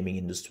of the gaming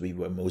industry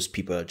where most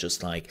people are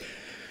just like,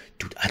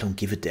 dude, I don't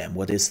give a damn,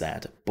 what is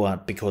that?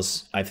 But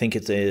because I think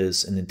it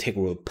is an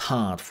integral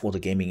part for the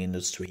gaming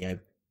industry, I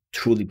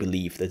truly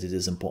believe that it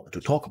is important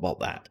to talk about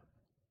that.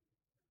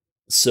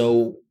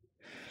 So,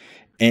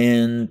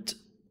 and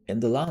in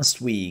the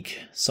last week,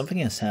 something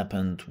has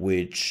happened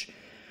which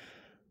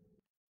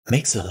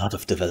makes a lot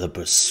of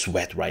developers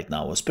sweat right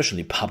now,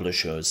 especially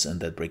publishers in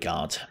that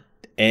regard.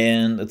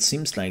 And it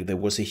seems like there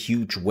was a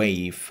huge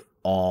wave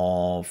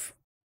of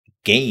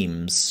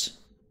games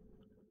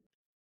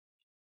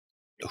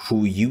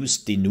who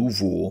used de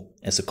novo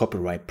as a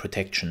copyright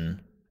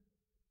protection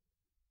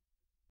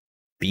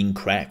being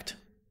cracked.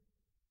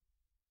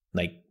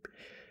 Like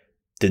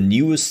the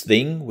newest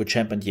thing which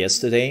happened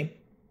yesterday,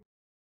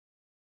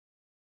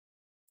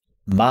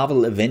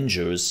 Marvel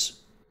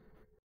Avengers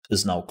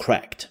is now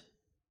cracked.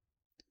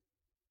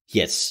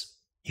 Yes,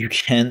 you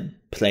can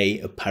play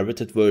a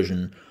pirated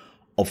version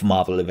of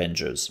Marvel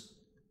Avengers.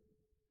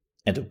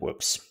 And it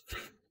works.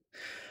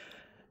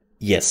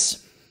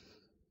 Yes.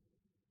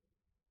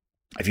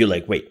 I feel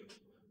like, wait,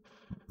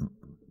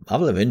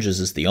 Marvel Avengers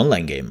is the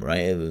online game, right?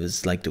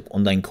 It's like the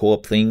online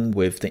co-op thing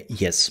with the...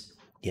 Yes.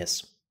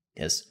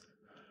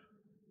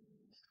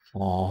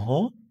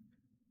 Uh-huh.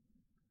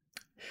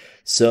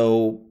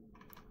 So,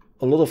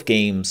 a lot of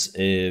games,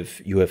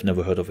 if you have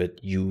never heard of it,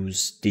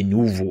 use de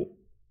novo.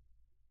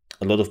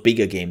 A lot of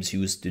bigger games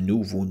use de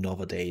novo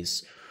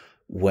nowadays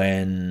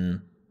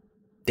when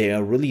they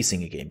are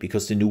releasing a game,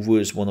 because de novo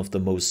is one of the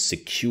most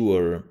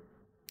secure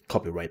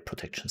copyright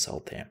protections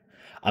out there.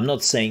 I'm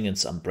not saying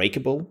it's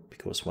unbreakable,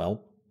 because,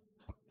 well,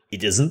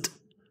 it isn't,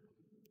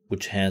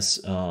 which has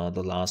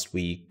the last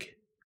week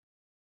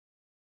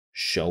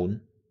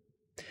shown.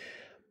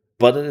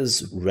 But it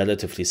is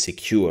relatively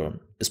secure,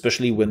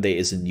 especially when there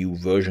is a new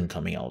version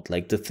coming out.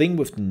 Like, the thing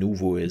with de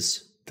novo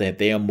is that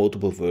there are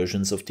multiple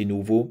versions of de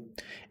novo,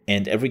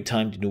 and every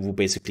time de novo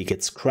basically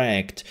gets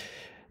cracked,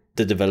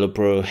 the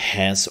developer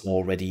has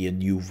already a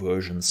new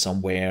version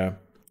somewhere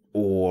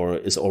or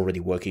is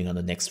already working on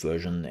the next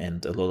version,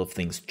 and a lot of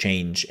things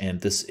change. And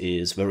this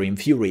is very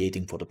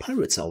infuriating for the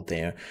pirates out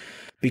there,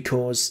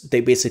 because they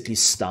basically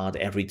start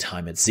every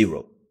time at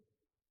zero.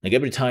 Like,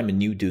 every time a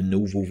new de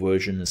novo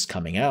version is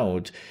coming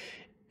out,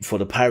 for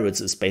the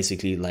pirates it's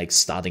basically like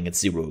starting at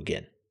zero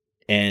again.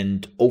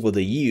 And over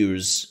the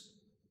years,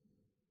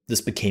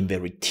 this became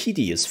very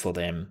tedious for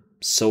them.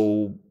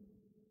 So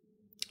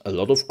a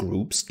lot of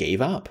groups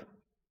gave up.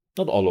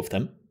 Not all of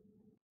them,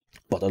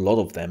 but a lot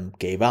of them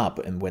gave up.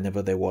 And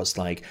whenever there was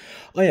like,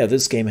 oh yeah,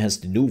 this game has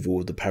de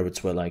novo, the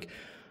pirates were like,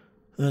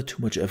 too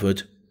much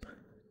effort,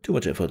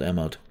 I'm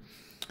out.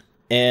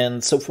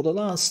 And so for the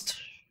last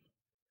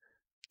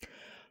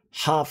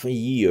half a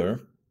year,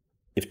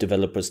 if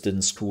developers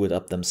didn't screw it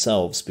up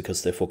themselves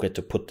because they forget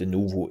to put de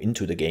novo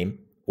into the game,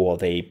 or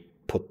they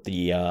put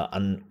the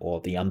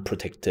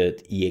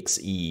unprotected exe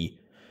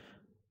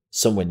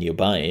somewhere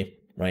nearby,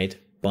 right?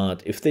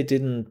 But if they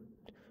didn't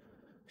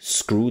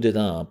screwed it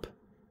up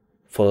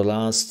for the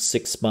last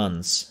 6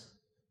 months,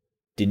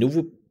 de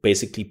novo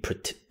basically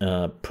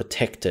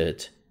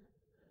protected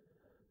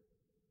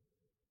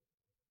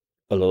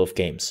a lot of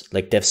games.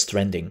 Like Death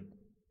Stranding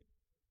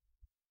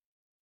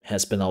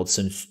has been out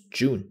since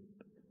June,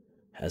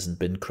 hasn't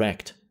been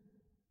cracked,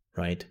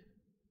 right?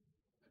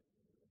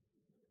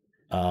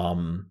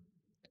 Now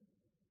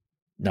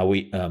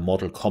we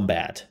Mortal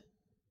Kombat,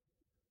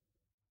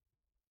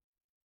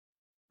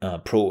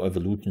 Pro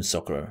Evolution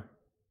Soccer,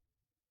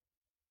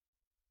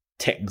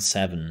 Tekken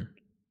 7,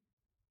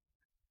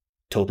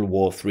 Total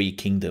War 3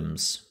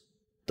 Kingdoms,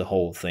 the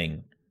whole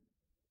thing.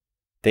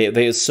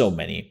 There's so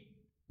many.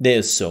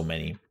 There's so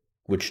many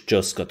which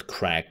just got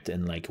cracked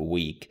in like a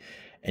week.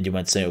 And you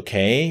might say,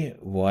 okay,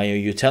 why are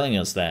you telling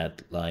us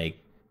that? Like,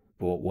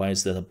 why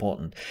is that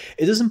important?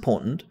 It is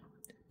important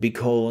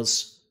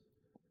because,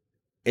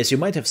 as you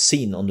might have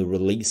seen on the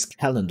release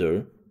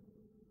calendar,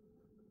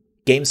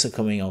 games are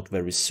coming out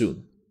very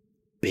soon.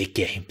 Big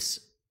games.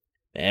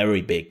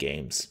 Very big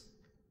games.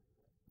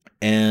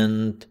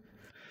 And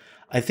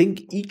I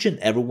think each and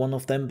every one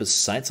of them,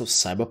 besides of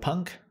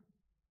Cyberpunk,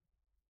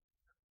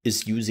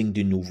 is using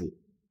de novo.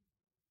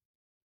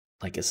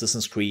 Like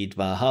Assassin's Creed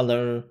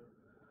Valhalla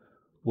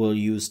will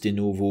use de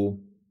novo.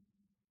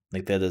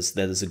 Like that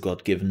is a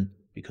God-given,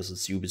 because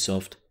it's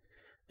Ubisoft,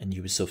 and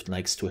Ubisoft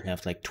likes to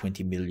have like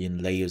 20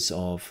 million layers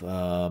of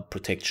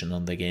protection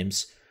on their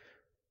games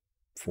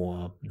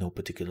for no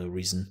particular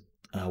reason.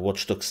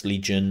 Watch Dogs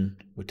Legion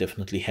will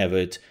definitely have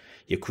it.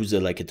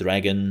 Yakuza Like a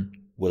Dragon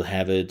will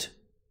have it.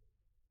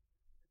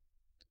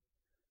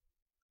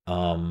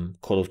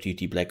 Call of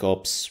Duty Black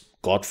Ops,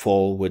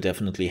 Godfall will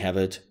definitely have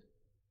it.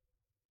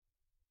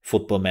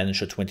 Football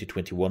Manager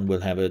 2021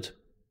 will have it.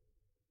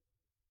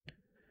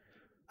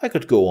 I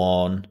could go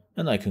on,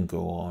 and I can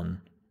go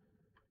on,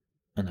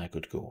 and I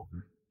could go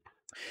on.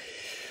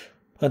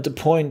 But the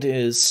point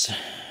is,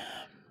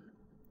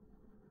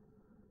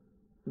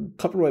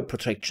 copyright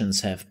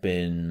protections have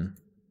been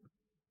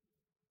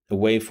a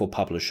way for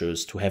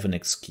publishers to have an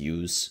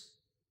excuse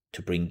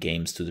to bring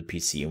games to the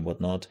PC and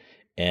whatnot.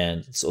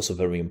 And it's also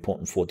very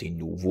important for de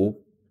novo,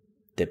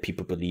 that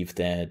people believe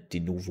that de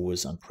novo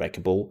is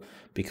uncrackable,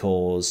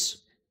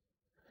 because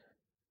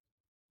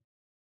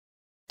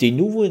De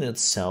Novo in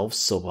itself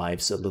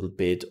survives a little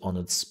bit on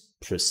its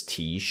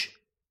prestige,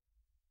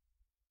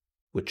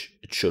 which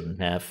it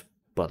shouldn't have,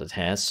 but it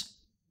has.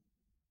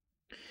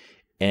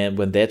 And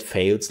when that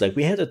fails, like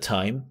we had a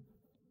time,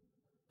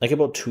 like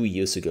about 2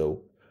 years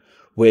ago,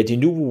 where De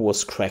Novo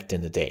was cracked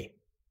in a day.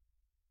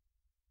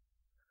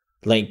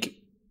 Like,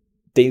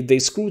 they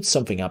screwed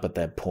something up at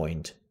that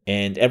point,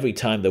 and every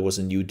time there was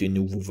a new De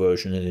Novo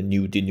version and a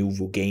new De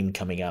Novo game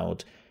coming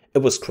out, it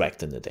was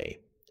cracked in a day.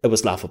 It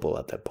was laughable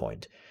at that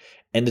point.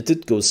 And it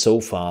did go so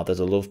far that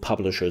a lot of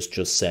publishers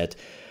just said,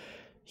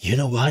 you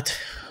know what?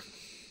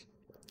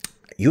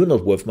 You're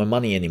not worth my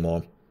money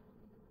anymore.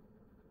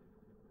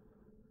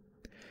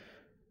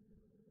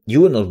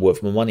 You are not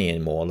worth my money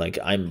anymore. Like,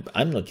 I'm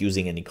not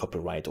using any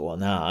copyright, or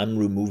nah, I'm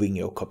removing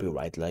your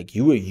copyright. Like,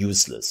 you are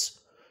useless.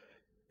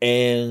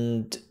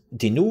 And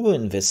De Novo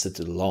invested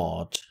a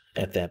lot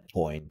at that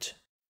point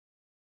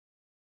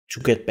to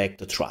get back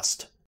the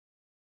trust.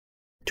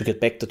 To get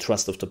back the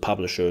trust of the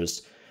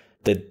publishers,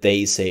 that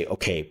they say,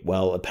 okay,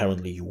 well,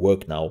 apparently you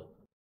work now.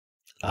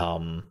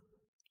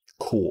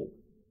 Cool.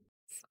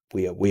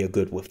 We are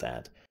good with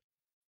that.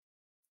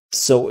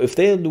 So if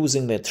they're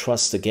losing their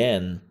trust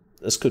again,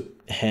 this could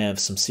have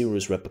some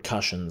serious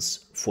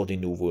repercussions for De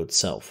Novo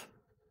itself.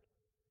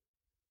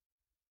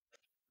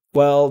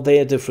 Well, they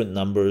are different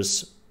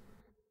numbers.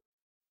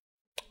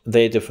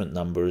 They are different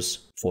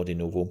numbers for De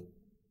Novo.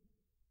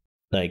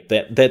 Like,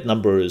 that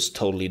number is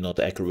totally not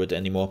accurate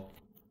anymore.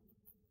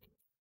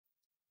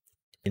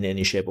 In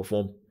any shape or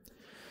form.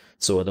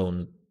 So I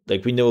don't,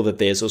 like, we know that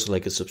there's also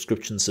like a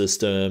subscription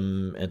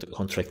system and a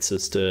contract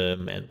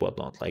system and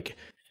whatnot. Like,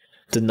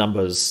 the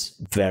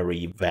numbers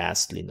vary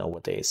vastly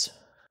nowadays.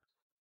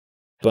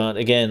 But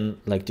again,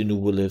 like, De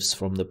Novo lives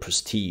from the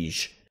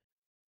prestige.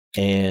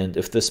 And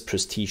if this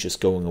prestige is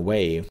going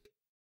away,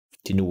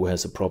 De Novo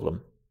has a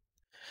problem.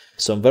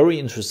 So I'm very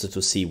interested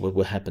to see what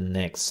will happen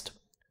next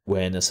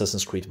when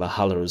Assassin's Creed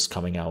Valhalla is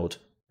coming out,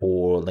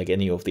 or like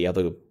any of the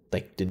other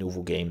like De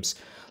Novo games.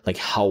 Like,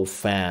 how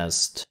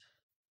fast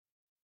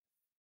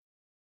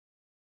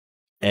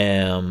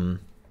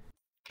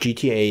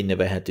GTA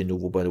never had De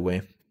Novo, by the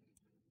way.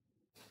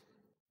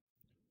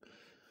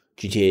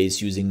 GTA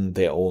is using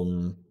their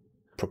own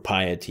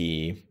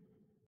proprietary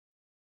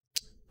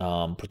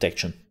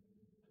protection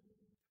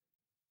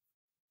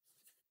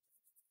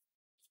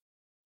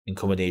in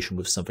combination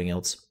with something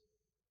else.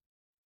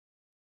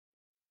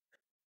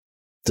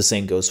 The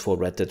same goes for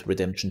Red Dead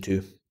Redemption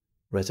 2.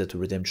 Red Dead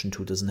Redemption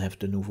 2 doesn't have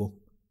De Novo.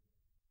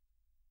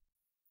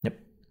 Yep.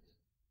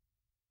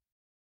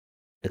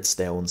 It's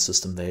their own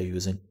system they're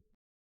using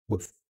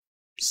with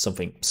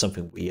something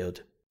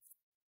weird.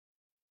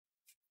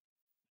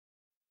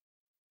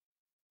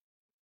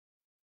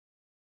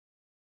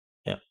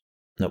 Yeah.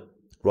 No.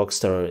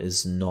 Rockstar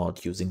is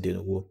not using De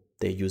Novo.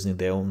 They're using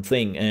their own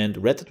thing. And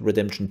Red Dead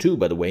Redemption 2,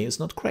 by the way, is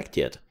not cracked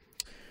yet.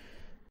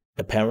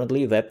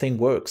 Apparently that thing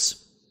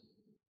works.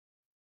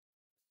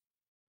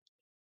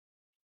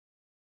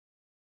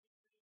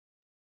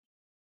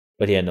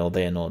 But yeah, no,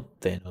 they're not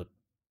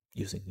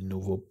using De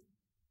Novo.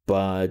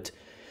 But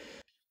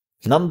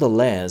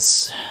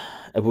nonetheless,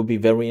 it would be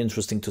very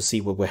interesting to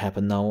see what will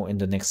happen now in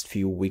the next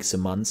few weeks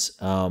and months.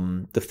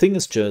 The thing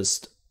is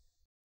just,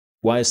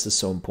 why is this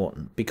so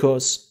important?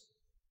 Because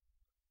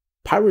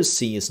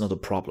piracy is not a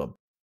problem.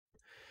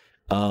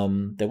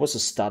 There was a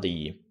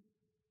study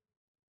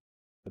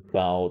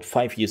about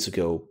 5 years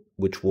ago,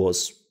 which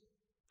was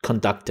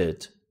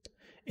conducted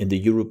in the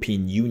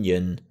European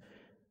Union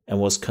and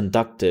was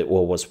conducted,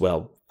 or was,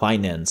 well,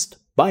 financed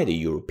by the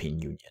European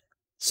Union.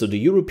 So the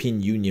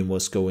European Union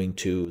was going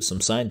to some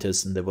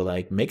scientists and they were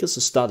like, make us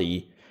a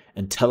study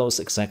and tell us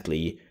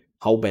exactly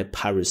how bad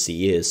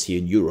piracy is here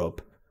in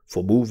Europe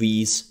for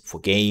movies, for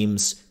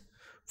games,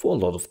 for a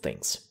lot of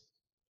things.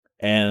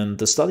 And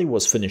the study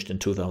was finished in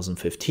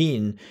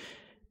 2015,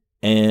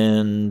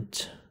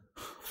 and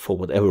for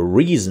whatever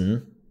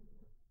reason,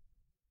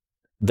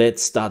 that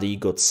study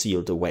got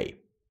sealed away.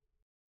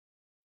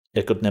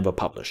 It got never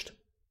published.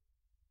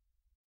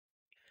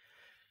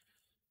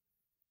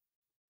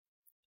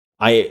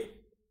 I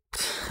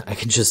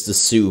can just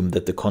assume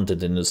that the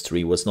content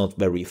industry was not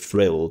very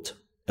thrilled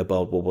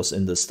about what was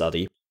in the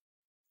study,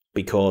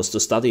 because the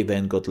study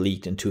then got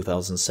leaked in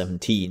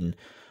 2017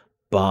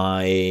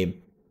 by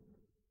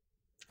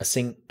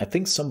I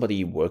think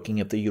somebody working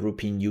at the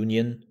European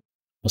Union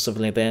or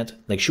something like that.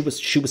 Like, she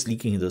was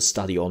leaking the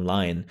study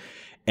online,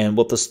 and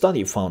what the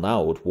study found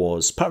out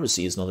was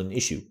piracy is not an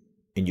issue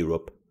in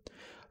Europe.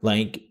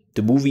 Like,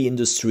 the movie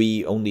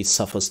industry only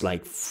suffers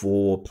like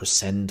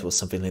 4% or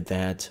something like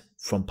that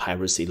from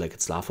piracy, like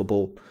it's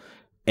laughable.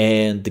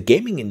 And the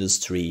gaming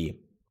industry,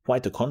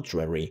 quite the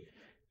contrary,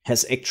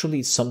 has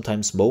actually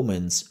sometimes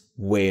moments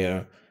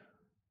where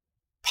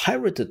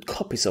pirated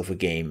copies of a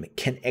game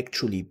can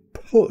actually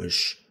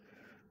push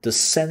the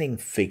selling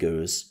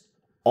figures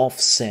of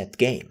said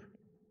game.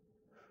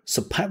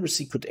 So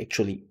piracy could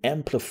actually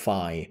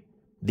amplify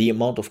the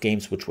amount of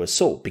games which were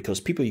sold, because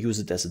people use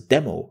it as a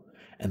demo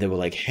and they were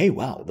like, hey,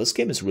 wow, this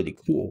game is really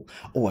cool.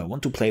 Oh, I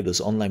want to play this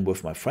online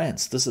with my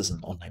friends. This is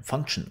an online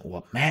function.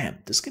 Or, man,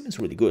 this game is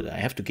really good. I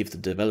have to give the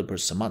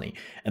developers some money.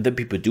 And then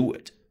people do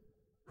it,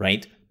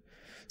 right?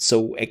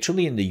 So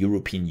actually in the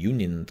European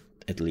Union,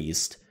 at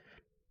least,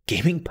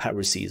 gaming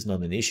piracy is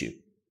not an issue.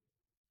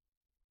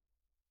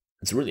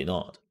 It's really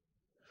not.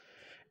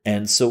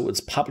 And so it's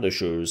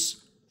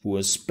publishers who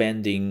are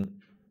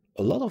spending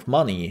a lot of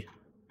money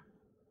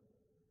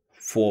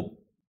for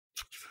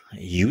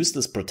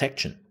useless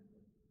protection.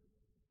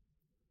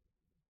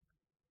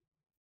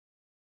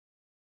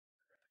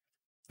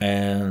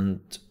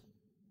 And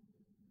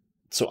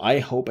so I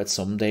hope at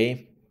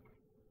someday,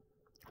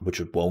 which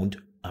it won't,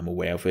 I'm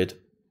aware of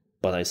it,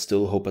 but I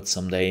still hope that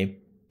someday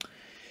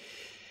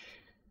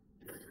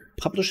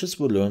publishers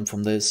will learn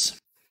from this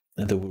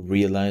and they will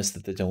realize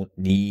that they don't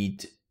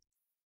need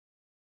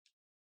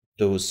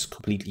those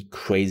completely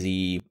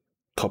crazy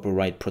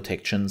copyright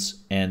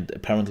protections. And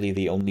apparently,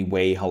 the only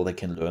way how they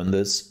can learn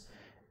this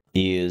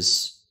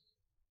is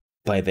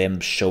by them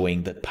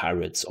showing that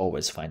pirates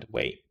always find a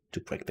way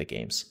to crack their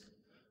games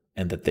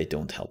and that they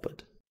don't help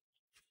it.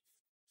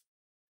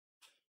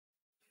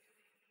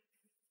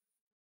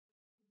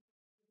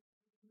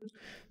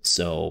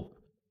 So,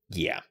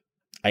 yeah,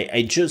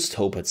 I just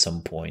hope at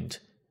some point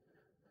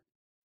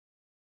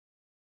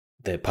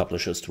the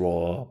publishers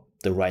draw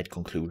the right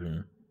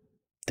conclusion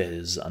that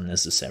is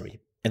unnecessary.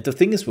 And the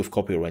thing is with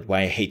copyright,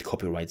 why I hate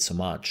copyright so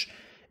much,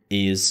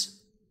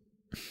 is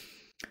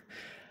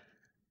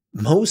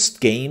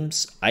most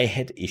games I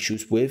had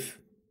issues with,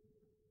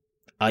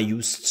 I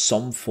used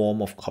some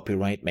form of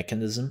copyright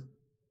mechanism.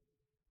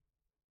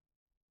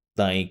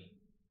 Like,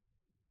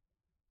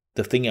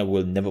 the thing I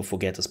will never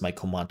forget is my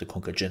Command &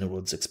 Conquer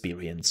Generals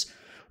experience,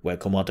 where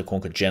Command &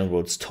 Conquer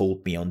Generals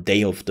told me on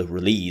day of the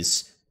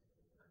release,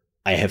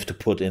 I have to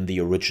put in the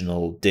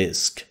original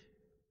disc.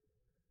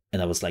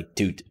 And I was like,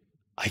 dude,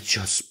 I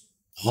just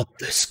bought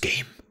this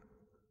game.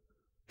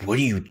 What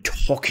are you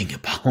talking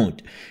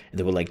about? And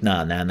they were like,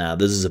 nah,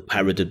 this is a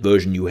pirated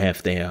version you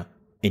have there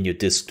in your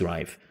disk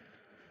drive.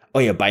 Oh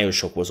yeah,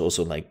 Bioshock was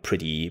also like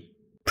pretty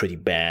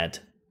bad.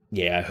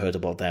 Yeah, I heard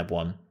about that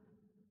one.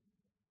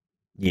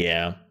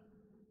 Yeah.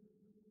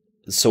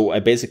 So I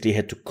basically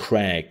had to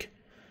crack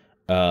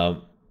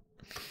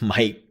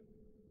my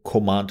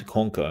Command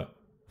Conquer.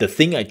 The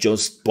thing I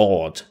just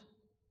bought,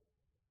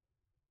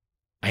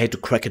 I had to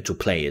crack it to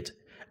play it.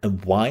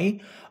 And why?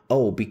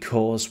 Oh,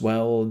 because,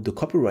 well, the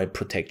copyright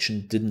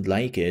protection didn't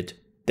like it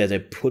that I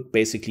put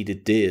basically the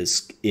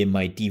disc in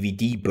my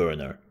DVD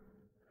burner.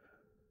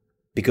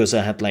 Because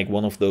I had like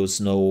one of those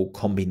no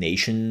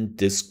combination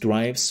disk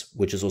drives,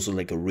 which is also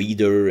like a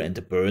reader and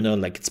a burner,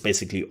 like it's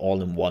basically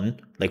all in one,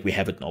 like we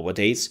have it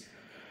nowadays.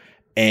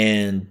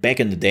 And back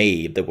in the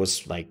day, that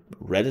was like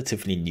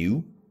relatively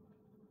new.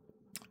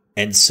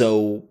 And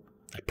so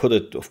I put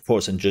it, of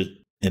course, in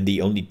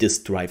the only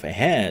disk drive I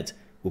had,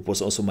 which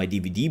was also my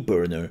DVD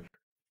burner.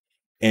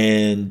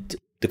 And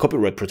the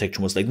copyright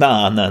protection was like,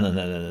 nah.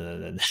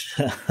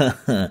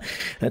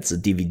 That's a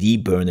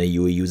DVD burner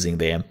you were using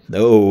there.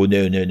 Oh,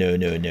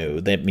 no.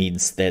 That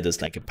means that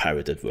is like a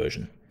pirated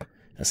version.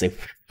 I say,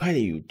 what are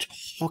you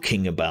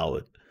talking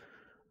about?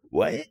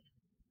 What?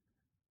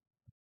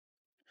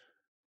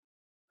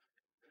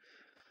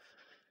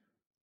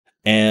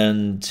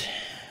 And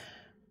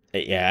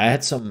yeah, I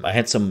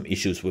had some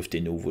issues with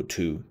Denuvo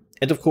too.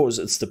 And of course,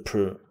 it's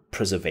the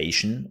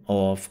preservation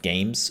of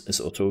games is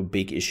also a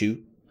big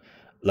issue.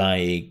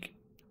 Like,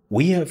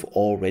 we have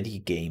already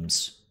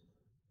games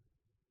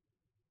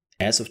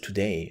as of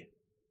today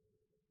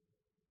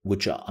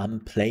which are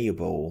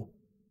unplayable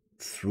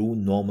through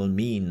normal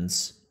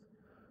means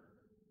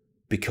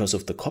because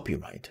of the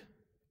copyright.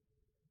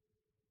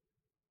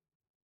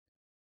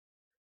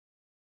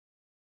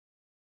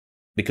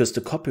 Because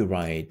the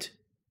copyright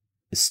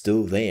is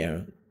still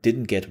there,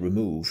 didn't get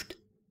removed,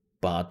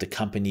 but the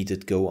company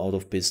did go out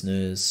of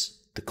business,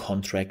 the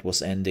contract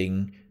was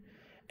ending,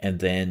 and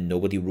then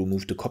nobody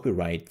removed the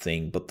copyright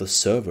thing, but the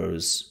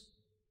servers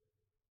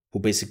who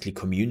basically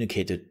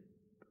communicated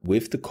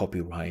with the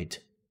copyright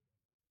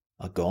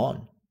are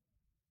gone.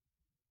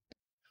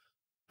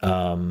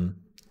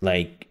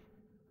 Like,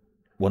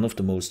 one of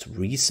the most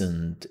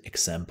recent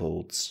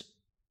examples,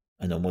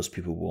 I know most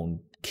people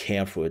won't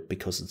care for it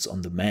because it's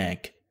on the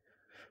Mac,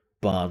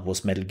 but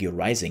was Metal Gear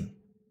Rising.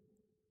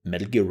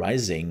 Metal Gear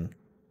Rising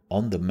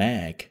on the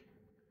Mac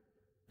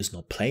is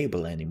not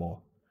playable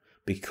anymore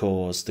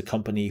because the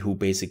company who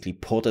basically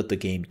ported the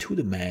game to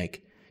the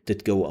Mac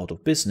did go out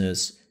of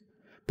business,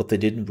 but they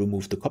didn't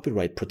remove the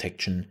copyright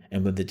protection.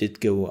 And when they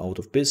did go out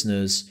of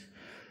business,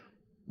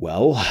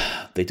 well,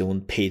 they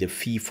don't pay the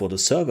fee for the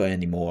server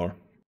anymore.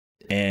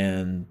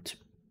 And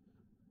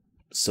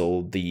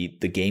so the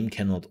game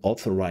cannot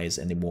authorize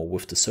anymore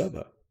with the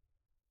server.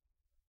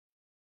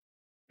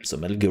 So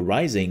Metal Gear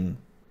Rising,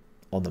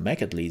 on the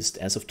Mac at least,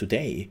 as of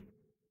today,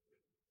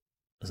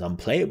 is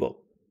unplayable.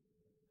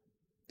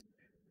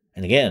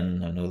 And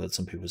again, I know that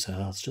some people say,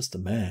 oh, it's just the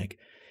Mac.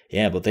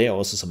 Yeah, but there are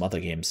also some other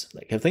games.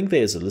 Like, I think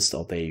there's a list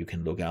out there you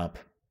can look up.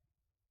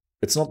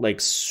 It's not like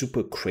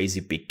super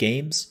crazy big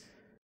games,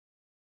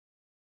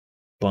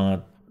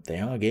 but they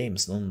are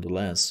games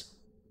nonetheless.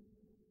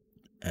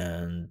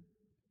 And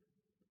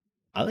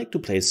I like to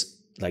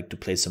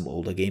play some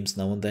older games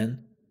now and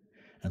then.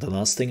 And the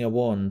last thing I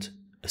want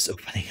is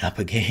opening up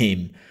a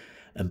game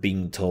and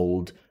being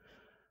told,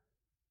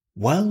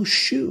 well,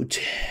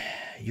 shoot,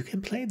 you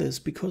can play this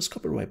because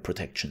copyright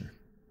protection.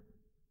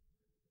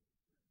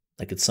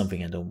 Like, it's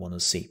something I don't want to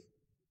see.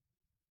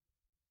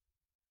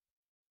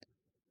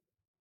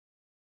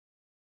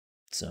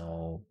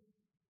 So,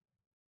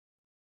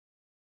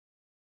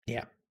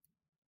 yeah.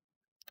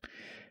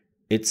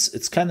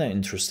 It's kind of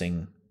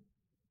interesting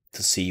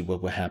to see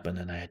what will happen,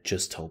 and I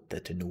just hope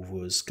that the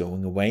Nouveau is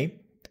going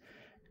away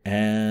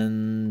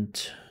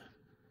and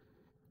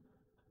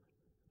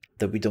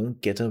that we don't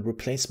get a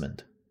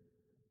replacement.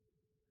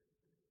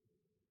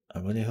 I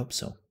really hope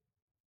so.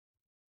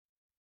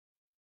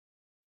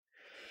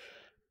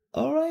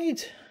 All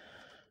right.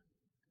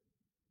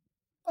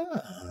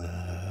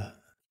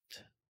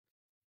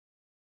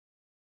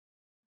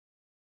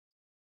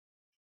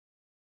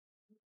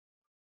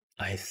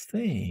 I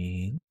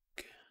think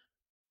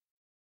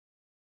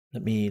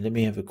let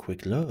me have a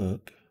quick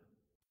look.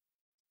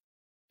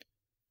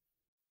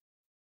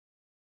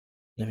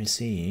 Let me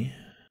see.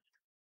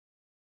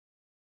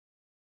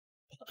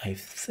 I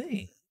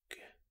think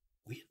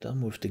we're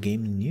done with the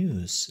gaming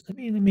news. Let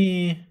me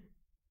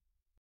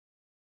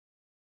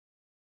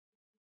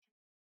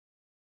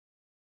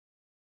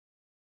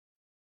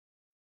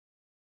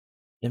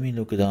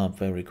look it up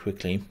very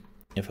quickly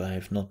if I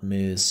have not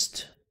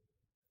missed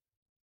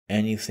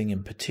anything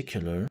in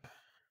particular.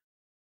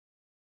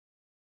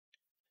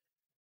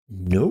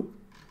 Nope.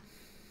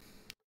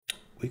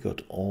 We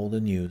got all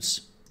the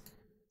news.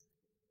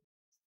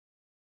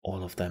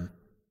 All of them.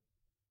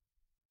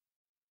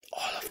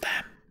 All of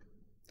them.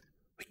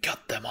 We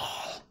got them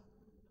all.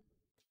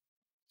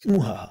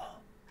 Wow.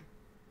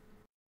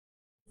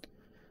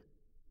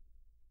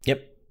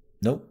 Yep.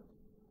 Nope.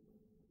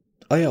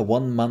 Oh yeah,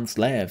 1 month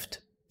left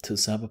to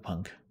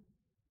Cyberpunk.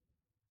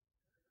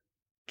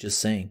 Just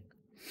saying.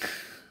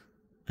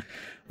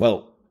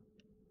 Well,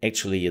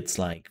 actually it's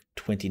like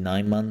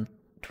 29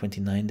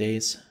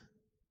 days.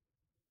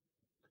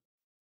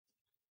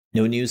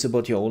 No news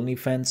about your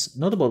OnlyFans?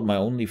 Not about my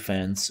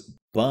OnlyFans,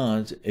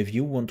 but if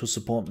you want to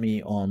support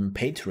me on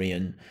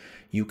Patreon,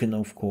 you can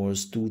of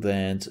course do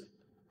that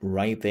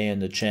right there in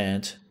the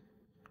chat.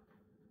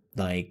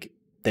 Like,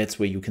 that's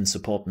where you can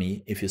support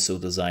me if you so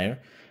desire.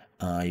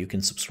 You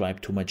can subscribe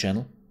to my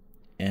channel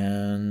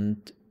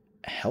and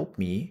help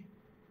me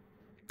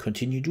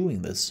continue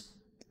doing this.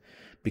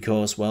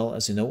 Because, well,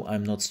 as you know,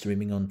 I'm not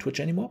streaming on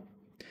Twitch anymore.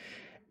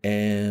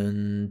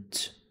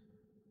 And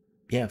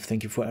yeah,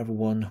 thank you for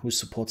everyone who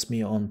supports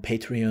me on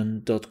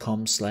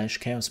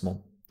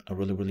patreon.com/chaosmo. I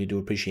really, really do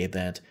appreciate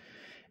that.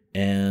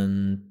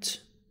 And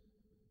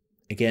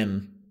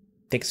again,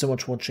 thanks so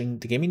much for watching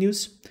the gaming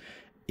news.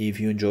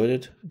 If you enjoyed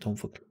it, don't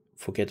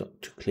forget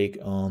to click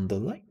on the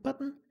like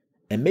button.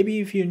 And maybe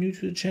if you're new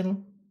to the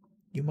channel,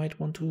 you might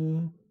want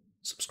to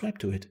subscribe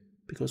to it,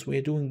 because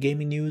we're doing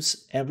gaming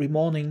news every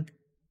morning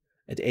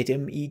at 8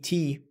 a.m. ET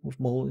with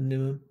Mole in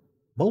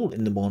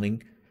the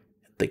morning,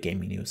 the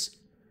gaming news.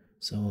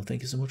 So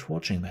thank you so much for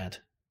watching that.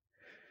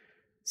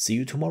 See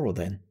you tomorrow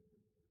then.